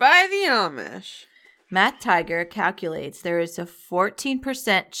 Kidnapped by the Amish. Matt Tiger calculates there is a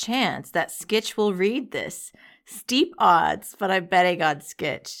 14% chance that Skitch will read this. Steep odds, but I'm betting on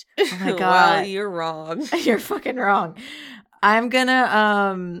Skitch. Oh my god. Well, you're wrong. You're fucking wrong. I'm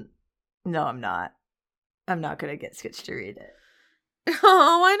gonna, no, I'm not. I'm not gonna get Skitch to read it.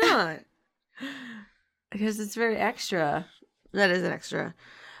 Oh, why not? Because it's very extra. That is extra.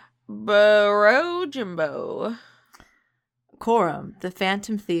 Burrow Jimbo. Corum, the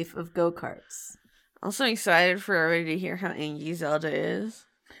phantom thief of go-karts. Also excited for everybody to hear how angry Zelda is.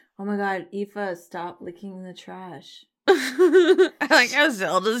 Oh my god, Aoife, stop licking the trash. I like how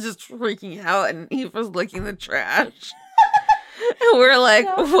Zelda's just freaking out and Aoife's licking the trash. And we're like,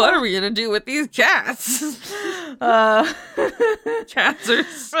 what are we gonna do with these cats? Cats are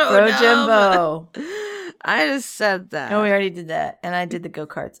so dumb. Jimbo. I just said that. Oh, we already did that. And I did the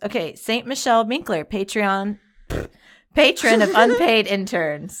go-karts. Okay, St. Michelle Minkler, patron of unpaid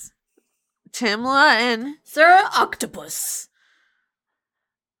interns. Timla and Sir Octopus.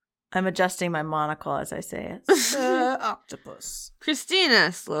 I'm adjusting my monocle as I say it. Sir Octopus.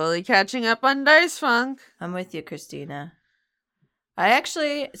 Christina, slowly catching up on Dice Funk. I'm with you, Christina.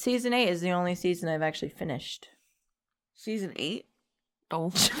 Season 8 is the only season I've actually finished. Season 8?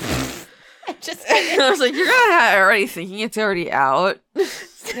 Oh. I was like, you're already thinking it's already out. You're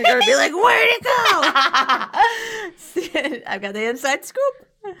going to be like, where'd it go? I've got the inside scoop.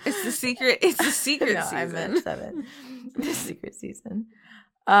 It's the secret no, season. I meant 7. The secret season.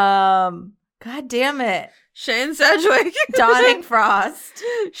 God damn it. Shane Sedgwick. Dawning Frost.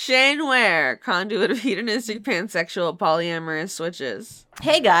 Shane Ware, conduit of hedonistic pansexual polyamorous switches.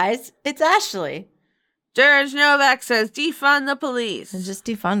 Hey guys, it's Ashley. George Novak says, defund the police. And just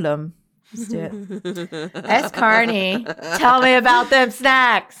defund them. Let's do it. S. Carney, tell me about them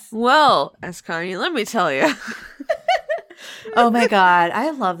snacks. Well, S. Carney, let me tell you. Oh my God, I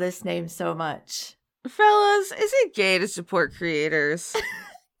love this name so much. Fellas, is it gay to support creators?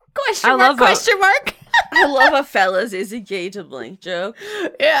 Question mark? I love a fellas, is it gay to blink joke?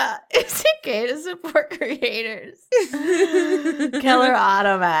 Yeah, is it gay to support creators? Killer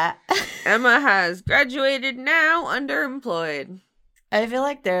Automat. Emma has graduated now, underemployed. I feel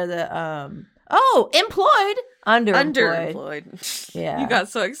like they're the employed, underemployed. Yeah, you got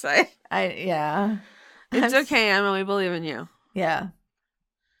so excited. It's okay, Emma. We believe in you. Yeah.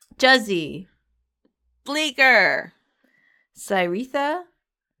 Juzzy, Bleeker, Cyretha.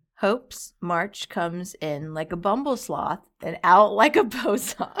 Hope's march comes in like a bumble sloth and out like a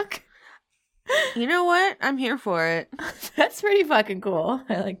bosock. You know what? I'm here for it. That's pretty fucking cool.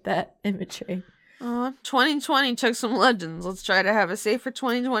 I like that imagery. 2020 took some legends. Let's try to have a safer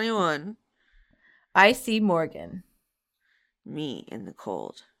 2021. I.C. Morgan. Me in the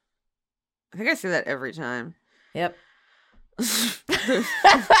cold. I think I say that every time. Yep.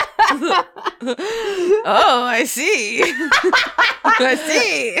 Oh, I see. I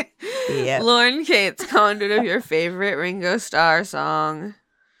see. Yep. Lauren Cates, conduit of your favorite Ringo Starr song.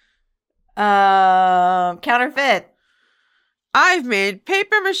 Counterfeit. I've made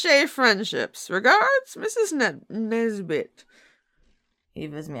papier-mâché friendships. Regards, Mrs. Nesbit.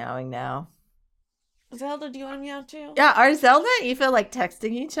 Eva's meowing now. Zelda, do you want to meow too? Yeah, are Zelda and Eva like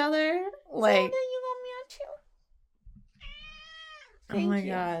texting each other? Like, Zelda, you want to meow too? Oh my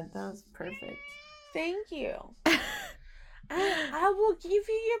God, that was perfect. Thank you. I will give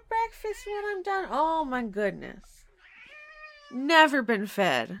you your breakfast when I'm done. Oh my goodness. Never been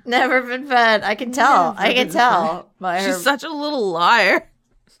fed. Never been fed. I can tell. I can tell. She's such a little liar.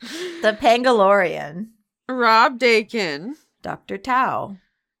 The Pangolorian. Rob Dakin. Dr. Tao.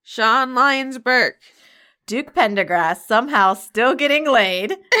 Sean Lyons Burke. Duke Pendergrass somehow still getting laid,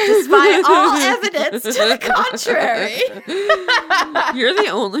 despite all evidence to the contrary. You're the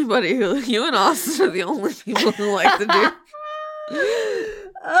only buddy you and Austin are the only people who like the Duke.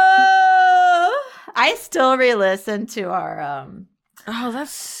 I still re-listen to our Oh,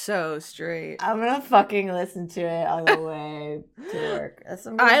 that's so straight. I'm gonna fucking listen to it on the way to work. That's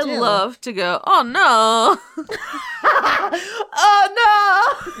what I love to go, oh no. Oh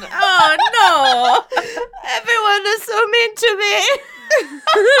no. Oh no. Everyone is so mean to me.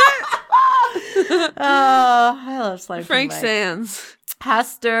 Oh, I love Slime Frank Sands.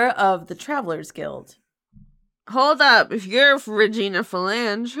 Pastor of the Travelers Guild. Hold up. If you're Regina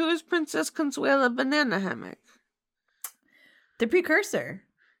Phalange, who is Princess Consuela Banana Hammock? The Precursor.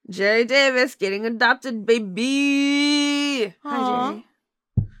 Jerry Davis getting adopted, baby. Aww. Hi, Jerry.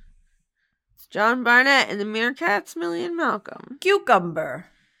 It's John Barnett and the Meerkats, Millie and Malcolm. Cucumber.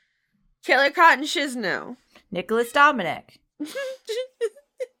 Killer Cotton Shizno. Nicholas Dominic. Did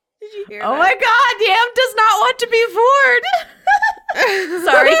you hear Oh that? my God, Yam does not want to be Ford.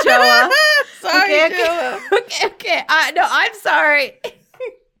 Sorry, Joa. Sorry, Joa. Okay. No, I'm sorry.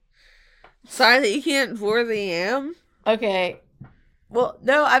 Sorry that you can't for the yam. Okay. Well,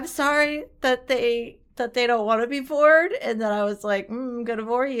 no, I'm sorry that they don't want to be Ford, and then I was like, I'm gonna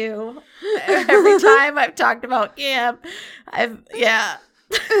bore you. Every time I've talked about Yam, I've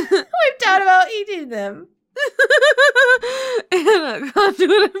talked about eating them. And a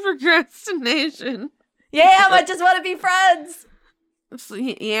conduit of procrastination. Yam, I just want to be friends.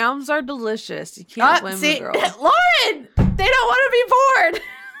 Yams are delicious. You can't blame a girl. Lauren, they don't want to be Ford.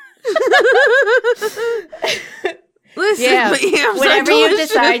 Listen, yeah, but yams whenever are you delicious.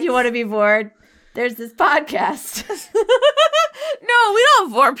 decide you want to be bored, there's this podcast. No, we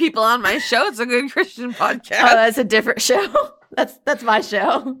don't bore people on my show. It's a good Christian podcast. Oh, that's a different show. That's my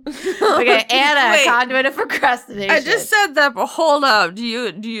show. Okay, Anna, Wait. conduit of procrastination. I just said that, but hold up. You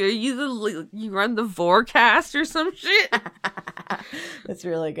run the Vorcast or some shit? That's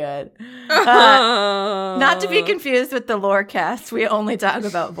really good. Not to be confused with the Lorecast. We only talk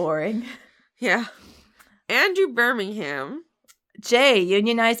about boring. Yeah. Andrew Birmingham. J,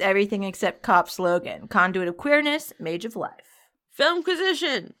 unionize everything except cop slogan. Conduit of queerness, mage of life.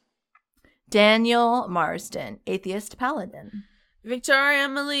 Filmquisition. Daniel Marsden, atheist paladin. Victoria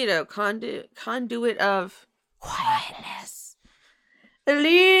Melito, conduit of Quietness.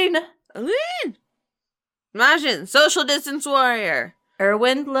 Eileen. Majin, social distance warrior.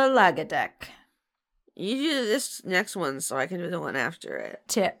 Erwin Lagadek. You do this next one so I can do the one after it.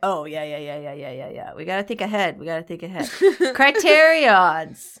 Yeah. We gotta think ahead.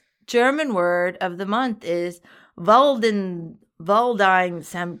 Criterions. German word of the month is Waldheim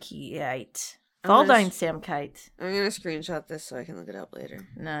Samkeit. Waldheim Samkeit. I'm gonna screenshot this so I can look it up later.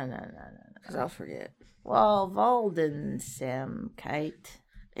 No. Because I'll forget. Well, Waldheim Samkeit.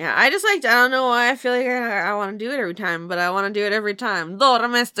 Yeah, I don't know why I feel like I want to do it every time, but I want to do it every time.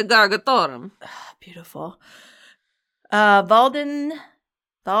 Dorm est gargatorum. Beautiful. Waldheim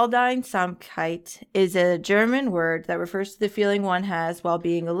Samkeit is a German word that refers to the feeling one has while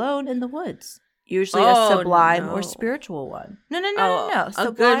being alone in the woods. Usually a sublime or spiritual one. No.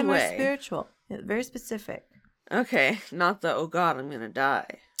 Sublime or spiritual. Yeah, very specific. Okay, not the, oh God, I'm going to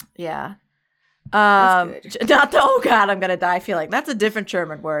die. Yeah. That's good. Not the, oh God, I'm going to die feeling. That's a different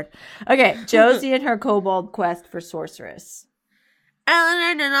German word. Okay, Josie and her kobold quest for sorceress.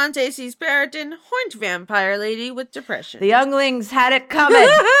 Eleanor Nonante sees Periton, horned vampire lady with depression. The younglings had it coming.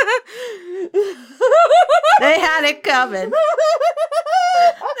 They had it coming.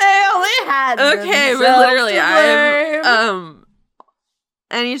 They only had okay, but literally, I'm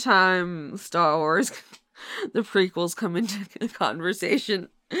anytime Star Wars, the prequels come into conversation,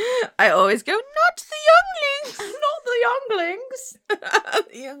 I always go, not the younglings, not the younglings.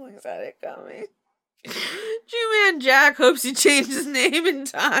 The younglings had it coming. G-Man Jack hopes he changed his name in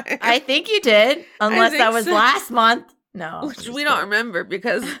time. I think you did, unless that was last month. No, which we don't remember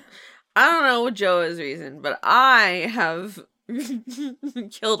because I don't know what Joe's reason, but I have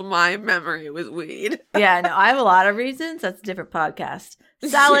killed my memory with weed. Yeah, no, I have a lot of reasons. That's a different podcast.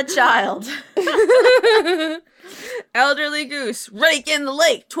 Salad Child. Elderly Goose. Rake in the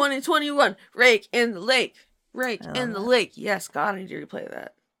Lake 2021. Rake in the Lake. Rake in the Lake. Yes, God, I need to replay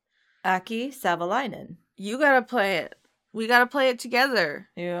that. Aki Savalainen. You gotta play it. We gotta play it together.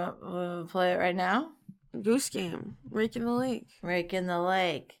 You play it right now? Goose Game. Rake in the Lake. Rake in the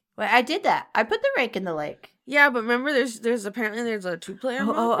Lake. Wait, I did that. I put the Rake in the Lake. Yeah, but remember, there's apparently there's a 2-player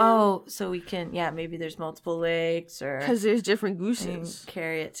mode. So we can, maybe there's multiple lakes or because there's different gooses.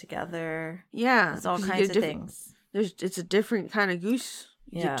 Carry it together. Yeah, there's all kinds of things. It's a different kind of goose.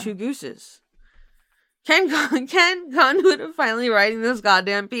 You Yeah, get 2 gooses. Ken Conduit finally writing this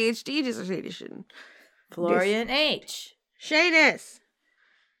goddamn PhD dissertation. Florian H. Shadis.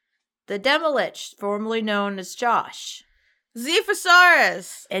 The Demolich, formerly known as Josh.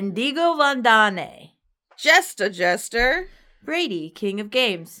 Zephysaurus. Indigo Vandane. Jester. Brady, King of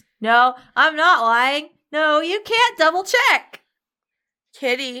Games. No, I'm not lying. No, you can't double check.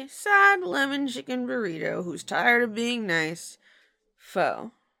 Kitty, sad lemon chicken burrito who's tired of being nice.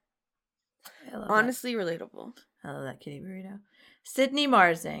 Foe. Honestly relatable. I love that kitty burrito. Sydney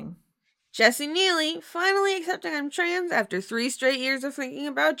Marsing. Jessie Neely, finally accepting I'm trans after 3 straight years of thinking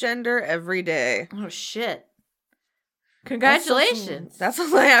about gender every day. Oh, shit. Congratulations.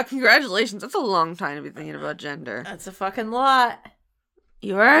 Congratulations. That's a long time to be thinking about gender. That's a fucking lot.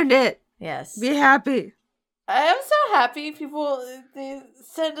 You earned it. Yes. Be happy. I am so happy people they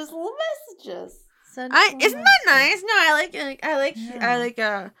send us little messages. Isn't that nice? No,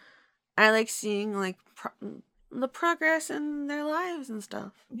 I like seeing like the progress in their lives and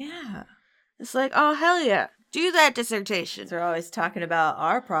stuff. Yeah. It's like, oh hell yeah. Do that dissertation. They're always talking about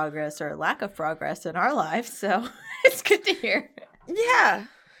our progress or lack of progress in our lives, so it's good to hear. Yeah.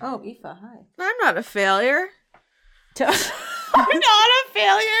 Oh, Aoife, hi. I'm not a failure. I'm not a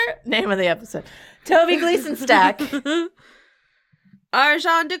failure. Name of the episode. Toby Gleason Stack.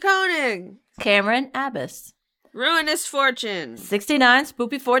 Arjan de Koning. Cameron Abbas. Ruinous Fortune. 69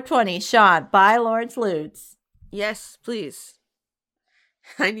 Spoopy 420. Sean by Lawrence Ludes. Yes, please.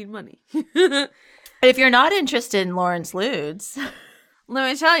 I need money. If you're not interested in Lawrence Ludes, let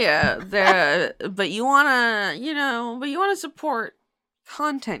me tell you, but you wanna support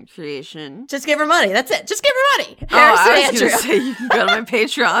content creation. Just give her money. That's it. Just give her money. I was gonna say you can go to my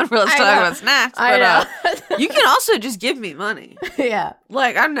Patreon where let's talk about snacks, but you can also just give me money. Yeah,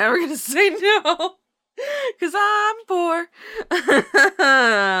 like I'm never gonna say no. Because I'm poor.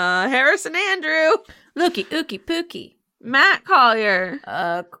 Harrison Andrew. Looky, ookie, pookie. Matt Collier.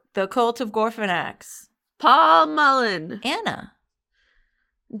 The Cult of Gorfanax. Paul Mullen. Anna.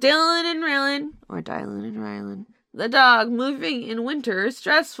 Dylan and Rylan. Or Dylan and Rylan. The dog. Moving in winter is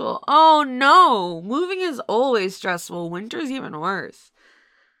stressful. Oh no. Moving is always stressful. Winter's even worse.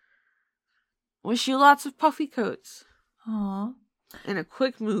 Wish you lots of puffy coats. Aw. And a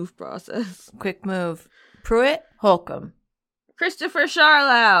quick move process. Quick move. Pruitt, Holcomb. Christopher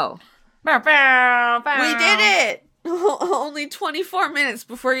Charlow. Bow, bow, bow. We did it! Only 24 minutes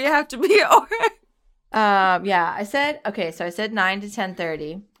before you have to be at work. Yeah, I said 9 to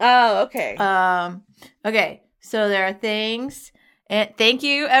 10:30. Oh, okay. Okay, so there are things, and thank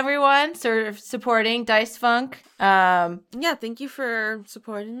you everyone sort of supporting Dice Funk. Yeah, thank you for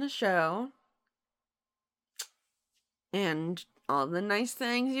supporting the show. And all the nice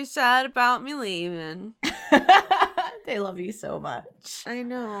things you said about me leaving. They love you so much. I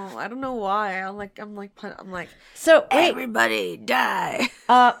know. I don't know why. I'm like. So wait, everybody die.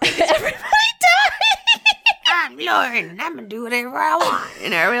 everybody die. I'm Lauren. I'm gonna do whatever I want,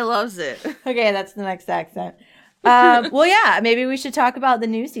 and everybody loves it. Okay, that's the next accent. Well, yeah, maybe we should talk about the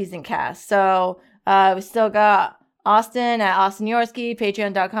new season cast. So we still got Austin at Austin Yorsky,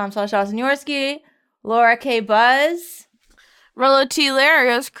 patreon.com/Austin Yorsky, Laura K. Buzz, Rollo T.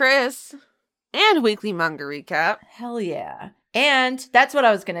 Larios, Chris, and Weekly Manga Recap. Hell yeah. And that's what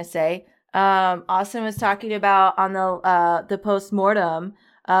I was going to say. Austin was talking about on the post-mortem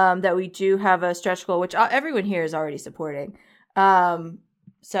that we do have a stretch goal, which everyone here is already supporting.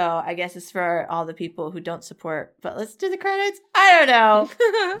 So I guess it's for all the people who don't support. But let's do the credits. I don't know.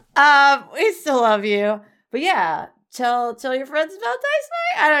 We still love you. But yeah, tell your friends about Dice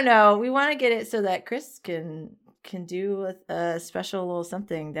Night. I don't know. We want to get it so that Chris can do a special little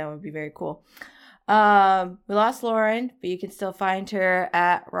something. That would be very cool. We lost Lauren, but you can still find her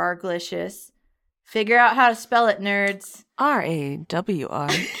at Rarglicious. Figure out how to spell it, nerds.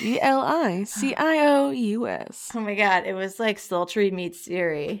 RAWRGLICIOUS. Oh my god, it was like Sultry meets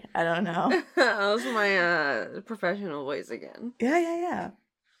Siri. I don't know. That was my professional voice again. Yeah.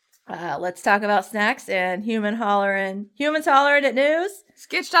 Let's talk about snacks and humans hollering at news.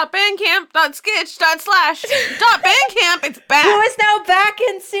 Sketch.bandcamp.sketch.slash.bandcamp. It's back. Who is now back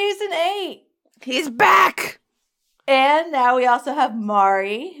in season 8. He's back. And now we also have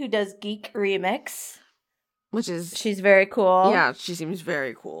Mari, who does Geek Remix. She's very cool. Yeah, she seems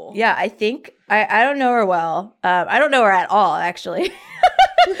very cool. Yeah, I think, I don't know her well. I don't know her at all, actually.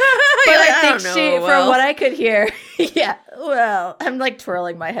 But I think from what I could hear, yeah, well, I'm like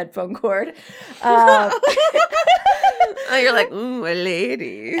twirling my headphone cord. You're like, ooh, a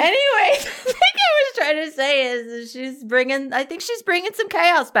lady. Anyway, the thing I was trying to say is she's bringing some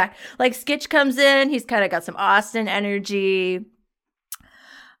chaos back. Like Skitch comes in, he's kind of got some Austin energy.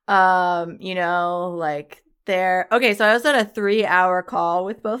 Like they're okay. So I was on a 3-hour call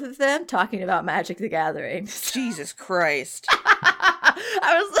with both of them talking about Magic the Gathering. Jesus Christ.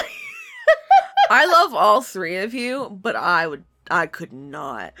 I was like, I love all three of you, but I could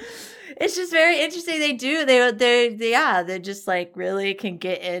not. It's just very interesting. They just like really can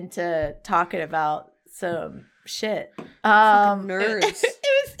get into talking about some shit. Nerds. It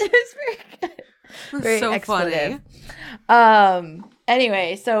was very good. Very so expletive. funny.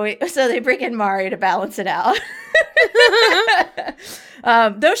 Anyway, so they bring in Mari to balance it out.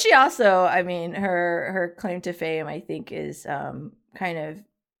 Though she also, I mean, her claim to fame, I think, is kind of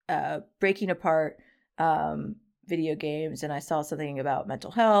breaking apart video games, and I saw something about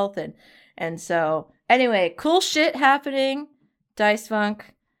mental health, and so anyway, cool shit happening. Dice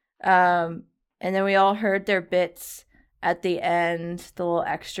Funk, and then we all heard their bits at the end, the little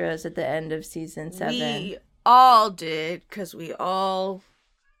extras at the end of season 7. We all did, because we all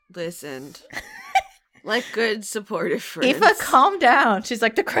listened. Like good supportive friends. Aoife, calm down. She's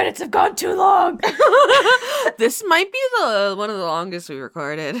like, the credits have gone too long. This might be one of the longest we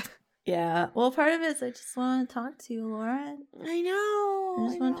recorded. Yeah. Well, part of it is I just want to talk to you, Lauren. I know. I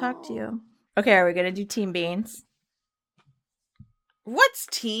just want to talk to you. Okay, are we going to do Team Beans? What's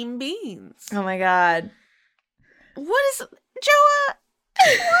Team Beans? Oh my god. What is... Joa...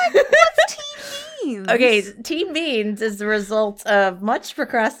 What's Team Beans? Okay, Team Beans is the result of much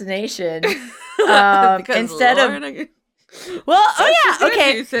procrastination. Instead Lauren, of... Well,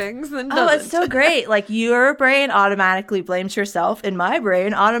 okay. Things, then it's so great. Like, your brain automatically blames yourself, and my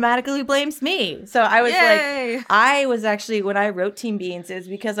brain automatically blames me. So I was I was actually, when I wrote Team Beans, it was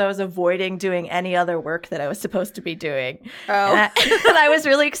because I was avoiding doing any other work that I was supposed to be doing. Oh. And I was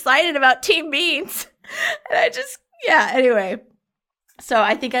really excited about Team Beans. And I just, anyway. So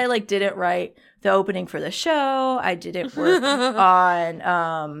I think I didn't write the opening for the show. I didn't work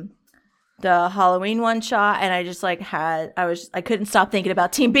on the Halloween one shot, and I just like I couldn't stop thinking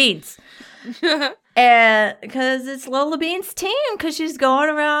about Team Beans. And because it's Lola Bean's team, because she's going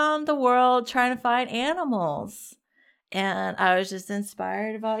around the world trying to find animals. And I was just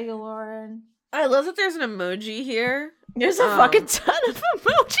inspired about you, Lauren. I love that there's an emoji here. There's a fucking ton of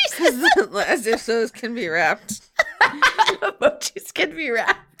emojis. As if those can be wrapped. Emojis can be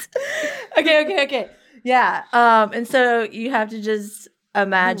wrapped. Okay. Yeah. And so you have to just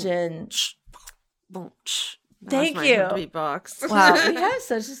imagine. Boom. Thank my you. Beatbox. Wow, we have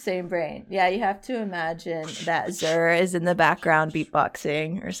such the same brain. Yeah, you have to imagine that Zur is in the background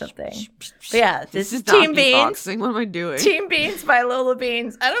beatboxing or something. But yeah, this is Team Beans. What am I doing? Team Beans by Lola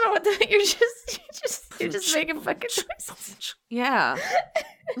Beans. I don't know what you're just making fucking noises. Yeah.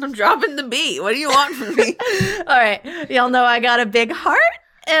 I'm dropping the beat. What do you want from me? All right. Y'all know I got a big heart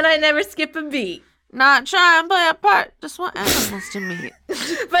and I never skip a beat. Not try and play a part. Just want animals to meet.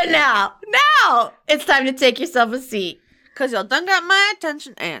 But now, it's time to take yourself a seat. Cause y'all done got my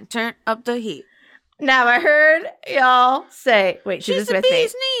attention and turn up the heat. Now I heard y'all say, wait, do She's this the with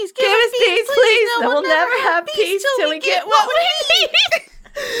bee's me. knees. Give us peace, please. No, we'll never have peace till we get what we need.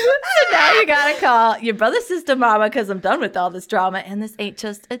 So now you gotta call your brother, sister, mama, because I'm done with all this drama, and this ain't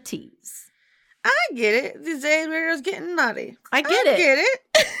just a tease. I get it. These days weirdos getting naughty. I get it.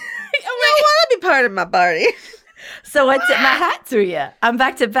 You don't want to be part of my party. So I tip my hat to you. I'm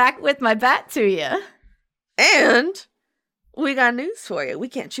back to back with my bat to you. And we got news for you. We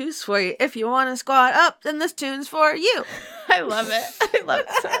can't choose for you. If you want to squad up, then this tune's for you. I love it. I love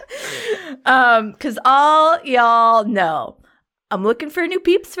it. Because all y'all know, I'm looking for new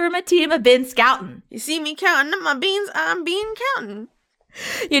peeps for my team. I've been scouting. You see me counting up my beans, I'm bean counting.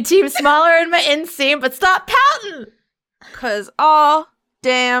 Your team's smaller in my inseam, but stop pouting. Cause all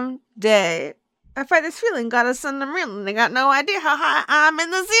damn day I fight this feeling, gotta send them reeling. They got no idea how high I'm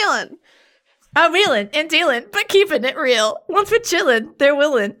in the ceiling. I'm reeling and dealing, but keeping it real. Once we're chilling, they're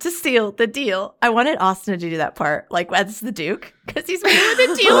willing to steal the deal. I wanted Austin to do that part, like as the Duke, because he's reeling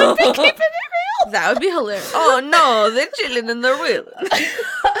and dealing, but keeping it real. That would be hilarious. Oh no, they're chilling and they're reeling.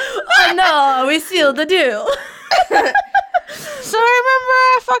 Oh no, we sealed the deal. So remember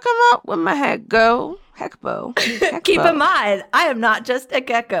I fuck him up with my Heckbo. Keep in mind, I am not just a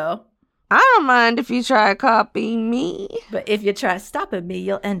gecko. I don't mind if you try copying me. But if you try stopping me,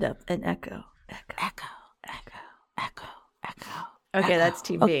 you'll end up an echo. Okay, that's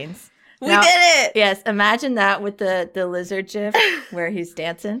Team Beans. We did it! Yes, imagine that with the lizard gif where he's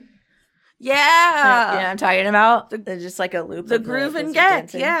dancing. Yeah. You know what I'm talking about? There's just like a loop. The groove and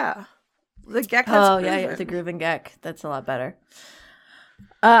geck, yeah. The geck that's Oh, yeah, the groove and geck. That's a lot better.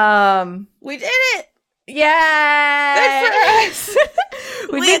 We did it! Yeah. Good for us.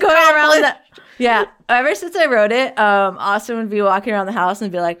 We've been going around that. Yeah. Ever since I wrote it, Austin would be walking around the house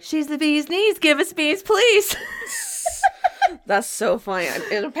and be like, she's the bee's knees. Give us bees, please. That's so funny.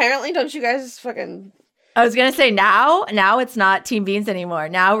 And apparently, don't you guys fucking... I was going to say now it's not Team Beans anymore.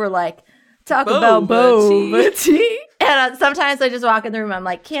 Now we're like, talk about boba tea. And sometimes I just walk in the room. I'm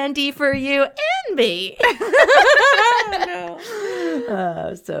like, candy for you and me. No.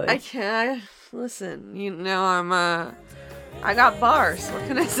 So I can't. Listen, you know, I got bars. What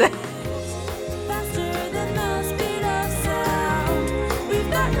can I say?